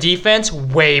it, their defense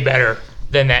way better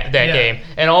than that game.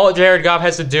 And all Jared Goff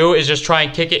has to do is just try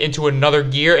and kick it into another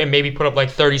gear and maybe put up like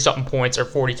 30-something points or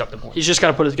 40-something points. He's just got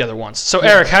to put it together once. So,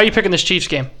 Eric, how are you picking this Chiefs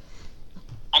game?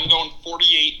 I'm going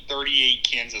 48-38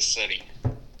 Kansas City.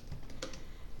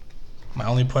 My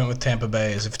only point with Tampa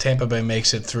Bay is if Tampa Bay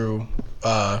makes it through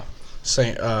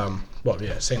St.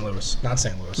 Louis, not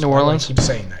St. Louis. New Orleans? I keep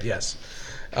saying that. Yes.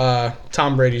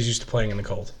 Tom Brady's used to playing in the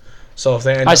cold, so if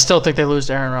they I still think they lose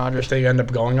to Aaron Rodgers. if they end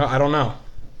up going, I don't know.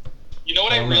 You know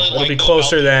what I, I don't really know. It'll like? be though,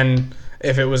 closer about, than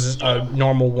if it was a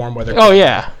normal warm weather. Oh,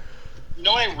 yeah. You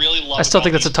know what I really love? I still about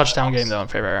think that's a these touchdown playoffs? game, though, in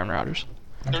favor of Aaron Rodgers.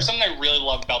 There's something I really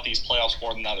love about these playoffs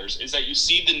more than others is that you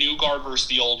see the new guard versus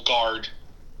the old guard.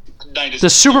 Night is The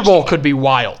Super Bowl could be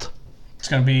wild. It's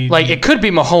gonna be Like, it could be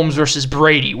Mahomes versus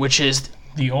Brady, which is the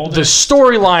the oldest.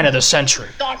 storyline of the century.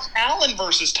 Josh Allen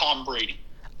versus Tom Brady.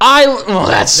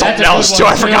 That's something a else, good too.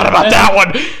 one, I forgot too. about that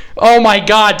one. Oh, my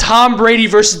God. Tom Brady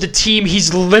versus the team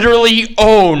he's literally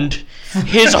owned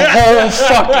his whole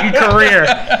fucking career.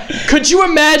 Could you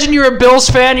imagine you're a Bills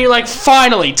fan and you're like,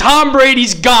 finally, Tom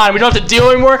Brady's gone. We don't have to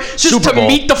deal anymore. Just Super to Bowl.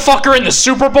 meet the fucker in the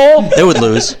Super Bowl? They would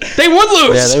lose. They would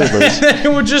lose. Yeah, they would lose.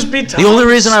 It would just be Tom The only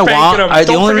reason I spanking want, him. the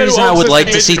Don't only forget reason who I would owns like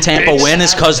the to see division, Tampa bitch. win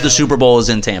is because the Super Bowl is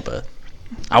in Tampa.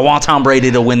 I want Tom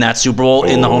Brady to win that Super Bowl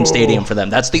in the home stadium for them.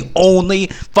 That's the only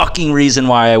fucking reason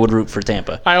why I would root for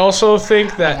Tampa. I also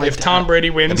think that if Tom Brady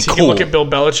wins, That'd he be can look cool. at Bill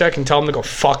Belichick and tell him to go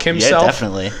fuck Yeah, himself.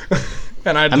 definitely.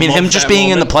 And I mean, him just being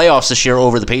in the playoffs this year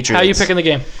over the Patriots. How are you picking the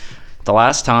game? The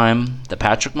last time that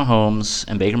Patrick Mahomes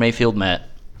and Baker Mayfield met,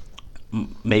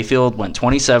 Mayfield went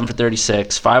 27 for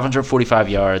 36, 545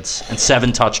 yards, and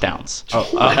 7 touchdowns.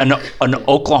 An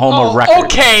Oklahoma record.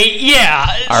 Okay, yeah.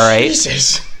 All right.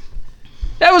 Jesus.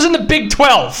 That was in the Big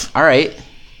 12. All right.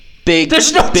 Big,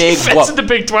 There's no big. defense What? in the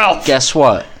Big 12. Guess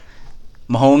what?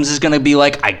 Mahomes is going to be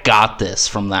like, I got this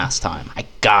from last time. I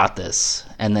got this.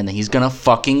 And then he's going to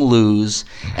fucking lose.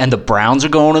 And the Browns are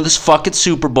going to this fucking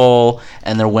Super Bowl,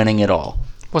 and they're winning it all.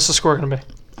 What's the score going to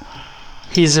be?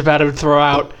 He's about to throw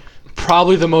out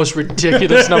probably the most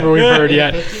ridiculous number we've heard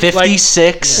yet.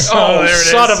 56. Oh, there it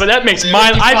son is. of a, that makes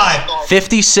my...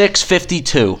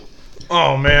 56-52.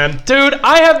 Oh, man. Dude,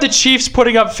 I have the Chiefs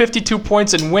putting up 52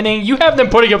 points and winning. You have them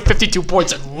putting up 52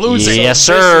 points and losing. Yes, This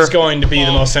sir. is going to be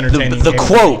the most entertaining The game.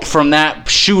 quote from that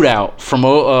shootout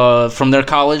from their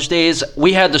college days,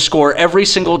 we had to score every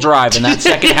single drive in that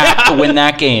second half to win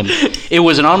that game. It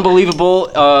was an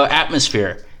unbelievable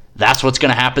atmosphere. That's what's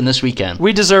going to happen this weekend.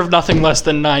 We deserve nothing less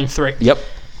than 9-3. Yep.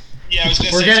 Yeah, I was gonna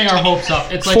We're say getting so our 20 hopes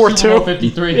up. It's like 4-2. Super Bowl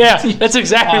 53. Yeah, that's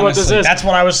exactly what this Honestly, is. that's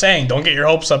what I was saying. Don't get your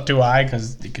hopes up too high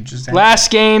because it could just end. Last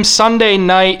game, Sunday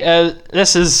night.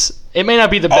 This is... It may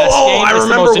not be the best game. I It's the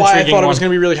remember most why I intriguing thought it was one. going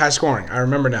to be really high scoring. I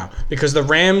remember now because the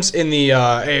Rams in the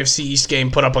AFC East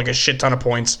game put up like a shit ton of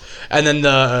points, and then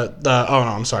the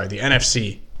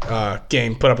NFC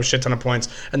game put up a shit ton of points,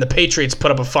 and the Patriots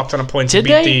put up a fuck ton of points. Did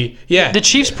and they? beat the The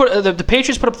Chiefs put... the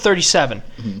Patriots put up 37.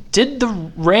 Did the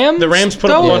Rams... The Rams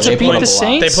put up a go bunch to of beat points. the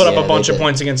They Saints? They put up Yeah, a bunch they of did.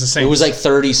 points against the Saints. It was like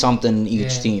 30-something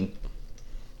each team.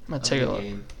 I'm going to take a look.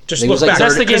 just it look was like back.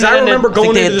 That's the game Because that I ended- remember I think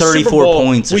going they into had the Super 34 Bowl,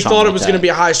 points or we something thought it like was that. going to be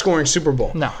a high scoring Super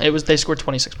Bowl. No, it was. They scored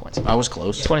 26 points. I was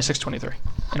close. 26-23.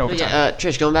 in overtime. Yeah,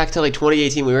 Trish, going back to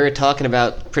 2018, we were talking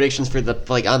about predictions for the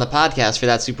on the podcast for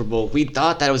that Super Bowl. We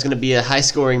thought that it was going to be a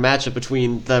high-scoring matchup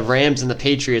between the Rams and the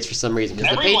Patriots for some reason,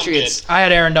 because the Everyone Patriots. I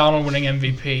had Aaron Donald winning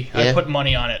MVP. I Yeah. put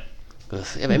money on it.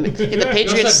 I mean, the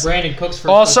Patriots. Brandon Cooks for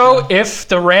Also, if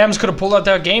the Rams could have pulled out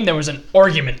that game, there was an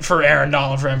argument for Aaron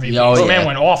Donald for MVP. Oh, The yeah. man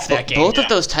went off that game. Both of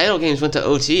those title games went to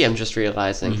OT. I'm just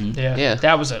realizing. Yeah,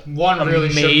 that was a One really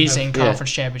amazing shouldn't have.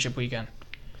 conference championship weekend.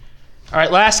 All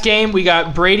right, last game we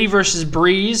got Brady versus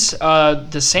Breeze.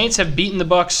 The Saints have beaten the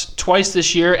Bucks twice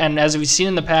this year, and as we've seen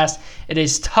in the past, it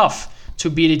is tough to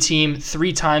beat a team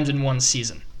 3 times in one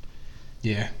season.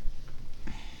 Yeah.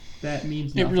 That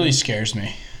means It really scares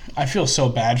me. I feel so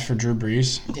bad for Drew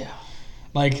Brees. Yeah.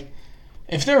 Like,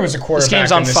 if there was a quarterback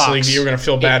game's on in this Fox. league that you were going to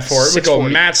feel bad for, it would go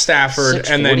 640. Matt Stafford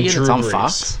and then 640 Drew it's on Brees.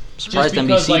 Fox. I'm Just surprised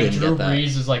because NBC like didn't Drew get that.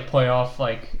 Brees is like playoff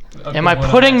like. Am I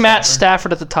putting Matt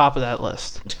Stafford at the top of that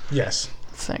list? Yes.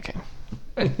 Thinking.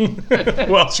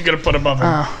 Who else you going to put above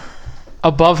him?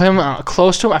 Above him,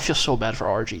 close to him, I feel so bad for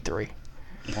RG3.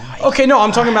 Okay, no,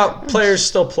 I'm talking about players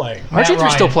still playing. RG3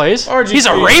 Ryan. still plays. RG3 He's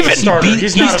a is Raven. starter.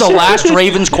 He's not a the starter. last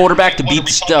Ravens quarterback to beat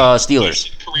the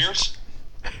Steelers. Careers?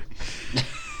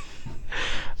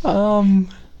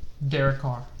 Derek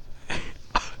Carr.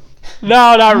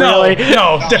 No, not No, really.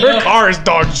 no, Derek Carr is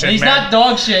dog shit, He's man. not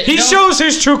dog shit. He shows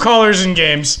his true colors in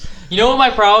games. You know what my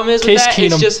problem is with Case that?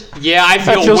 Keenum. It's just I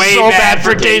feel, feel way so bad bad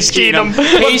for Case Keenum.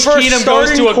 Case But for a Keenum goes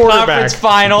to starting a quarterback- conference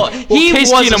final. He Case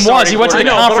was a Keenum was. starting He went to the quarterback. I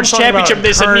know, but I'm conference talking about championship.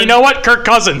 They said, current- you know what? Kirk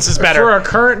Cousins is better. For a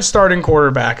current starting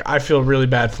quarterback, I feel really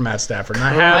bad for Matt Stafford, and I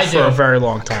have I for do. a very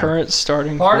long time. Current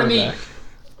starting Part of me. quarterback.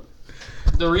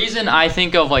 The reason I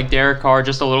think of like Derek Carr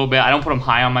just a little bit, I don't put him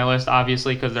high on my list,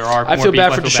 obviously, because there are. I more feel people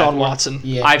bad for Deshaun for. Watson.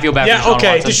 Yeah. I feel bad Yeah, for Deshaun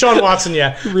okay, Watson. Deshaun Watson,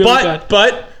 yeah. Really bad.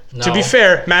 but to be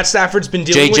fair, Matt Stafford's been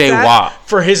dealing with J.J. that Watt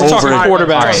for his over entire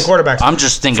quarterbacks. quarterbacks. I'm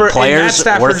just thinking For- and Matt players. We're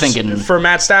Stafford's- thinking. for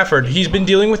Matt Stafford, he's been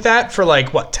dealing with that for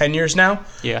like what 10 years now.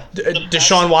 Yeah.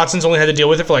 Deshaun Watson's only had to deal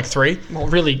with it for like 3. Well,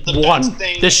 really, The one. best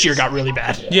thing This year is- got really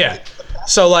bad. Yeah.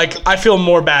 So like, I feel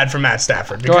more bad for Matt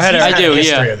Stafford. Because ahead, he's Aaron. had I do, a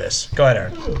history yeah. of this. Go ahead,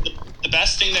 Aaron. The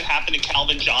best thing that happened to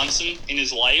Calvin Johnson in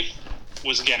his life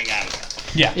was getting out of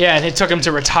there. Yeah, and it took him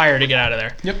to retire to get out of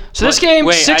there. Yep. So this game,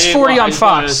 Wait, 6:40 on I just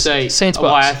wanted Fox. to say Saints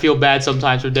why I Bucks. feel bad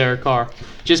sometimes for Derek Carr.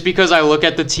 Just because I look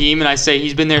at the team and I say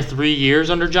he's been there 3 years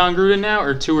under John Gruden now,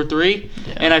 or 2 or 3,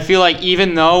 and I feel like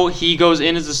even though he goes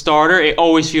in as a starter, it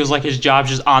always feels like his job's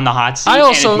just on the hot seat. I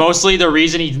also- and mostly the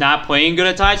reason he's not playing good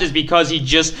at times is because he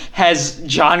just has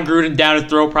John Gruden down his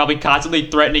throat, probably constantly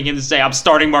threatening him to say, "I'm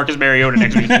starting Marcus Mariota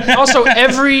next week." Also,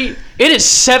 it is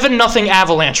 7-0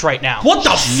 Avalanche right now. What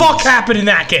the fuck happened in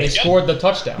that game? They scored the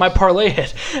touchdown. My parlay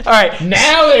hit. All right.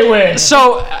 Now they win.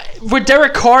 So with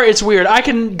Derek Carr, it's weird. I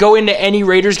can go into any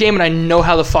Raiders game and I know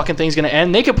how the fucking thing's gonna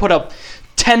end. They could put up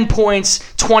 10 points,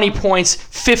 20 points,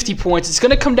 50 points. It's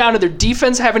gonna come down to their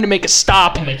defense having to make a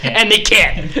stop, And they can't. and they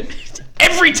can't.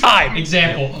 Every time.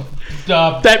 Example.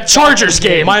 That Chargers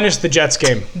game. Minus the Jets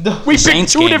game. We picked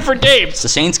Saints 2 game. different games. The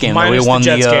Saints game that we Minus the won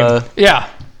Jets the. Yeah.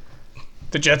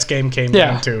 The Jets game came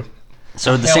Yeah. down too.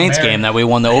 So the Hail Saints Mary. game that we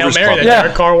won the Hail Overs Mary Club. that Yeah.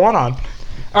 Derek Carr won on.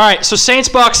 All right, so Saints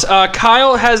Bucks.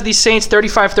 Kyle has the Saints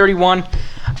 35-31.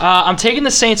 I'm taking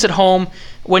the Saints at home.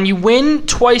 When you win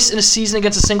twice in a season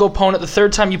against a single opponent, the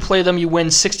third time you play them, you win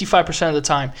 65% of the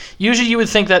time. Usually, you would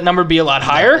think that number would be a lot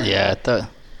higher. Yeah.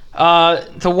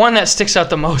 The one that sticks out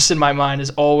the most in my mind is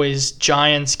always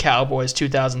Giants Cowboys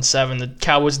 2007. The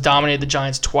Cowboys dominated the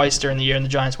Giants twice during the year, and the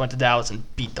Giants went to Dallas and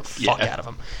beat the fuck out of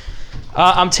them.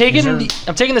 I'm taking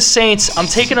the Saints. I'm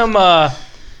taking them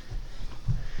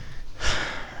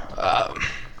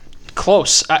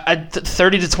close.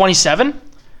 30-27.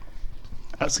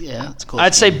 That's cool.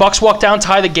 I'd say Bucks walk down,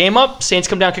 tie the game up. Saints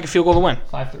come down, kick a field goal to win.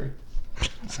 5-3.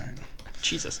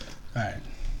 Jesus. All right.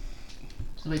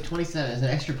 So wait, 27. Is an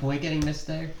extra point getting missed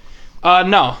there?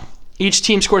 No. Each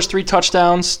team scores 3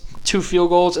 touchdowns, 2 field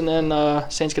goals, and then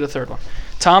Saints get a third one.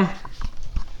 Tom?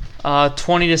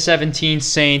 20-17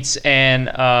 Saints, and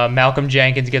Malcolm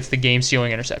Jenkins gets the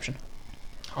game-sealing interception.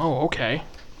 Oh, okay.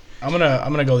 I'm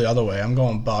gonna go the other way. I'm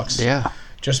going Bucks. Yeah.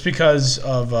 Just because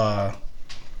of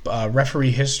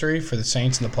referee history for the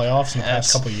Saints in the playoffs in the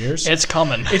past couple of years. It's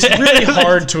coming. It's really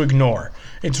hard to ignore.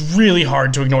 It's really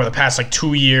hard to ignore the past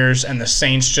 2 years, and the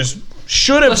Saints just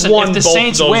should have Listen, won if the both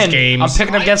Saints those win, games. I'm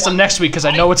picking against them next week because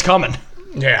I know it's coming.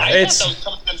 Yeah, I it's thought that was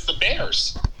coming against the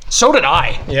Bears. So did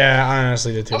I. yeah. I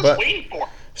honestly did too. I was But waiting for it.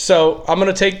 so I'm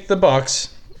gonna take the Bucks,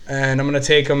 and I'm gonna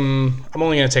take them. I'm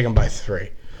only gonna take them by 3.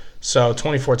 So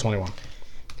 24-21.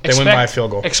 They win by a field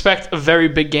goal. Expect a very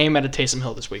big game out of Taysom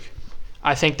Hill this week.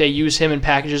 I think they use him in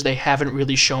packages they haven't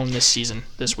really shown this season,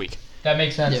 this week. That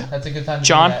makes sense. Yeah. That's a good time to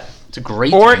John? do that. It's a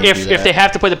great. Or time to do if that. they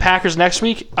have to play the Packers next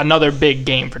week, another big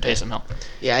game for Taysom Hill.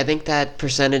 Yeah, I think that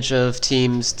percentage of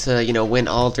teams to win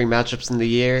all 3 matchups in the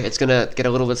year, it's gonna get a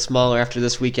little bit smaller after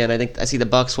this weekend. I think I see the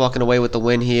Bucks walking away with the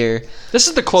win here. This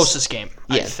is the closest game,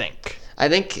 I Yeah. think. I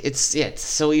think it's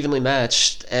so evenly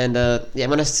matched, and I'm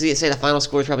gonna say the final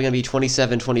score is probably gonna be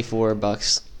 27-24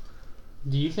 Bucks.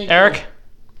 Do you think Eric,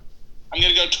 I'm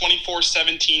going to go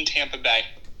 24-17 Tampa Bay.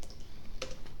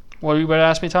 what were you about to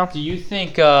ask me, Tom? Do you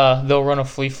think they'll run a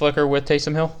flea flicker with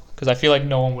Taysom Hill? Because I feel like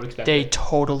no one would expect They it.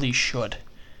 totally should.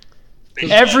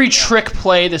 They Every should, yeah. trick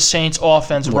play the Saints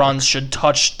offense runs should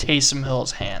touch Taysom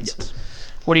Hill's hands.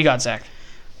 What do you got, Zach?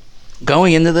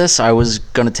 Going into this, I was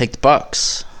gonna take the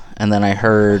Bucks, and then I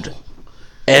heard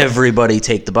everybody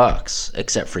take the Bucks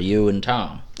except for you and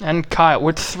Tom. And Kyle,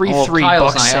 we're 3-3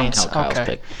 Kyle's Bucks not, I don't Saints. count Kyle's Okay.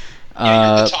 pick.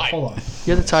 Yeah, you're the tie. Hold on.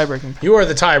 You're the tiebreaking. You are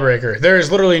the tiebreaker. There is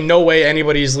literally no way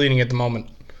anybody is leading at the moment.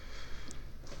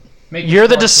 Make You're your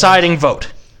the smart choice. deciding vote.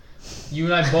 You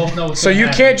and I both know what's So gonna you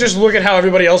happen. can't just look at how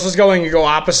everybody else is going and go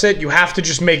opposite. You have to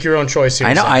just make your own choice here.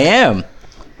 I know, Zach. I am.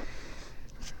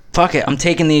 Fuck it, I'm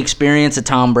taking the experience of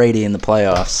Tom Brady in the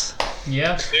playoffs.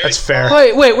 Yeah. That's fair.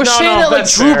 Wait, we're No, saying no, that like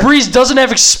that's Drew fair. Brees doesn't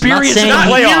have experience in the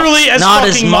saying- playoffs. Nearly as not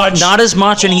fucking as much. Not as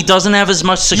much, and he doesn't have as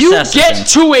much You success. as get him.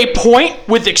 to a point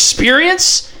with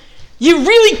experience, you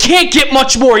really can't get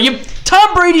much more.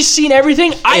 Tom Brady's seen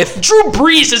everything. Drew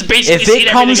Brees has basically if it seen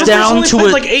comes everything. down Only to played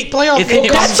a- like 8 playoff if it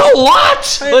games. comes- That's a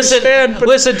lot. I understand, but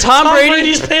Listen, Tom Tom Brady.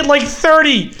 Brady's played like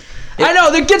 30. I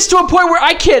know that gets to a point where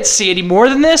I can't see any more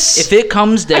than this. If it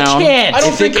comes down, can't. I don't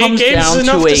if think it 8 comes games down is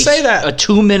enough to to say that. a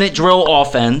 2-minute drill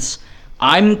offense,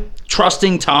 I'm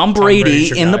trusting Tom Brady's Brady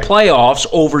your in the guy. playoffs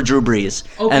over Drew Brees,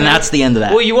 Okay. and that's the end of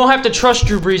that. Well, you won't have to trust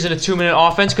Drew Brees in a 2-minute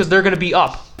offense because they're going to be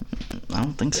up. I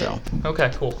don't think so.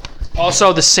 Okay, cool.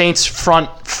 Also, the Saints' front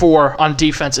four on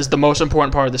defense is the most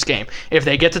important part of this game. If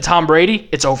they get to Tom Brady,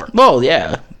 it's over. Well,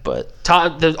 yeah, but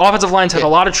The offensive lines had a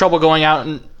lot of trouble going out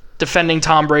and defending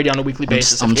Tom Brady on a weekly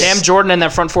basis. If Cam Jordan and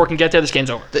that front four can get there, this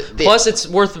game's over.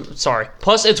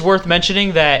 Plus, it's worth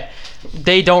mentioning that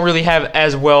they don't really have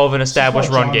as well of an established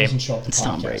run game. it's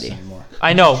Tom Brady.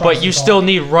 I know, but you still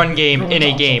need run game in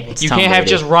a game. You Tom can't have Brady.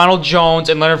 just Ronald Jones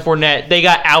and Leonard Fournette. They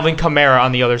got Alvin Kamara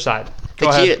on the other side.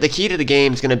 The key to the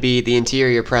game is going to be the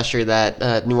interior pressure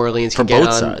that New Orleans can For get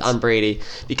both sides. on Brady.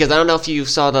 Because I don't know if you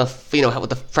saw how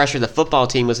the pressure the football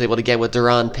team was able to get with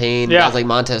Duron Payne, guys like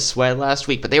Montez Sweat last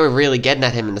week, but they were really getting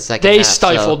at him in the second They half.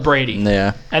 stifled Brady.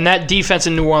 Yeah. And that defense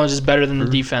in New Orleans is better than the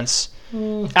defense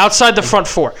outside the front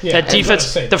four. That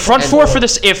defense, the front four for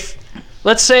this, if,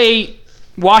 let's say,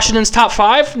 Washington's top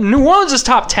 5, New Orleans is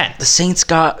top 10. The Saints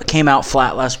came out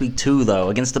flat last week too, though,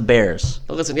 against the Bears.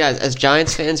 But listen, guys, as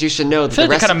Giants fans, you should know that I feel the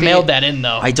like they kind of recipe, mailed that in,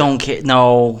 though. I don't care.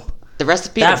 No, the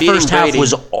recipe that to beating first half Brady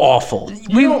was awful.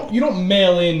 You don't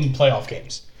mail in playoff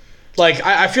games. Like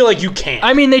I feel like you can't.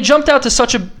 I mean, they jumped out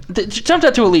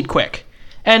to a lead quick.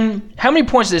 And how many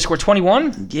points did they score?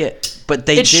 21? Yeah, but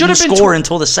they It should didn't have been score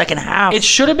until the second half. It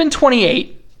should have been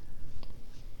 28.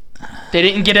 They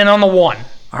didn't get in on the 1.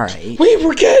 All right. we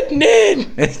were getting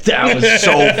in. That was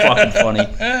so fucking funny.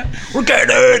 We're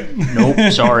getting in.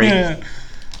 Nope, sorry.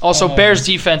 Also, Bears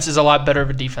defense is a lot better of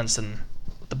a defense than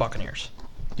the Buccaneers.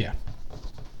 Yeah,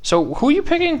 So who are you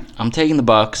picking? I'm taking the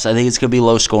Bucks. I think it's gonna be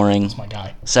low scoring, my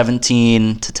guy.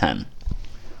 17-10.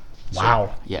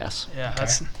 Wow. Yes. Yeah,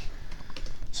 that's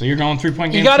So you're going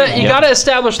 3-point you game. gotta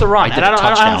establish the run. I did And a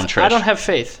touchdown, I Trish. don't have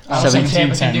faith.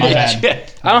 17-10. My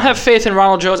bad. I don't have faith in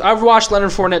Ronald Jones. I've watched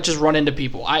Leonard Fournette just run into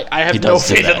people. I have no does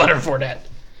do faith in that. Leonard Fournette.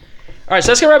 All right, so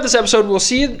that's gonna wrap this episode. We'll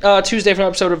see you Tuesday for an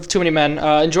episode of Too Many Men.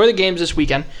 Enjoy the games this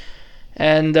weekend,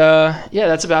 and yeah,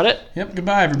 that's about it. Yep.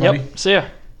 Goodbye, everybody. Yep. See ya.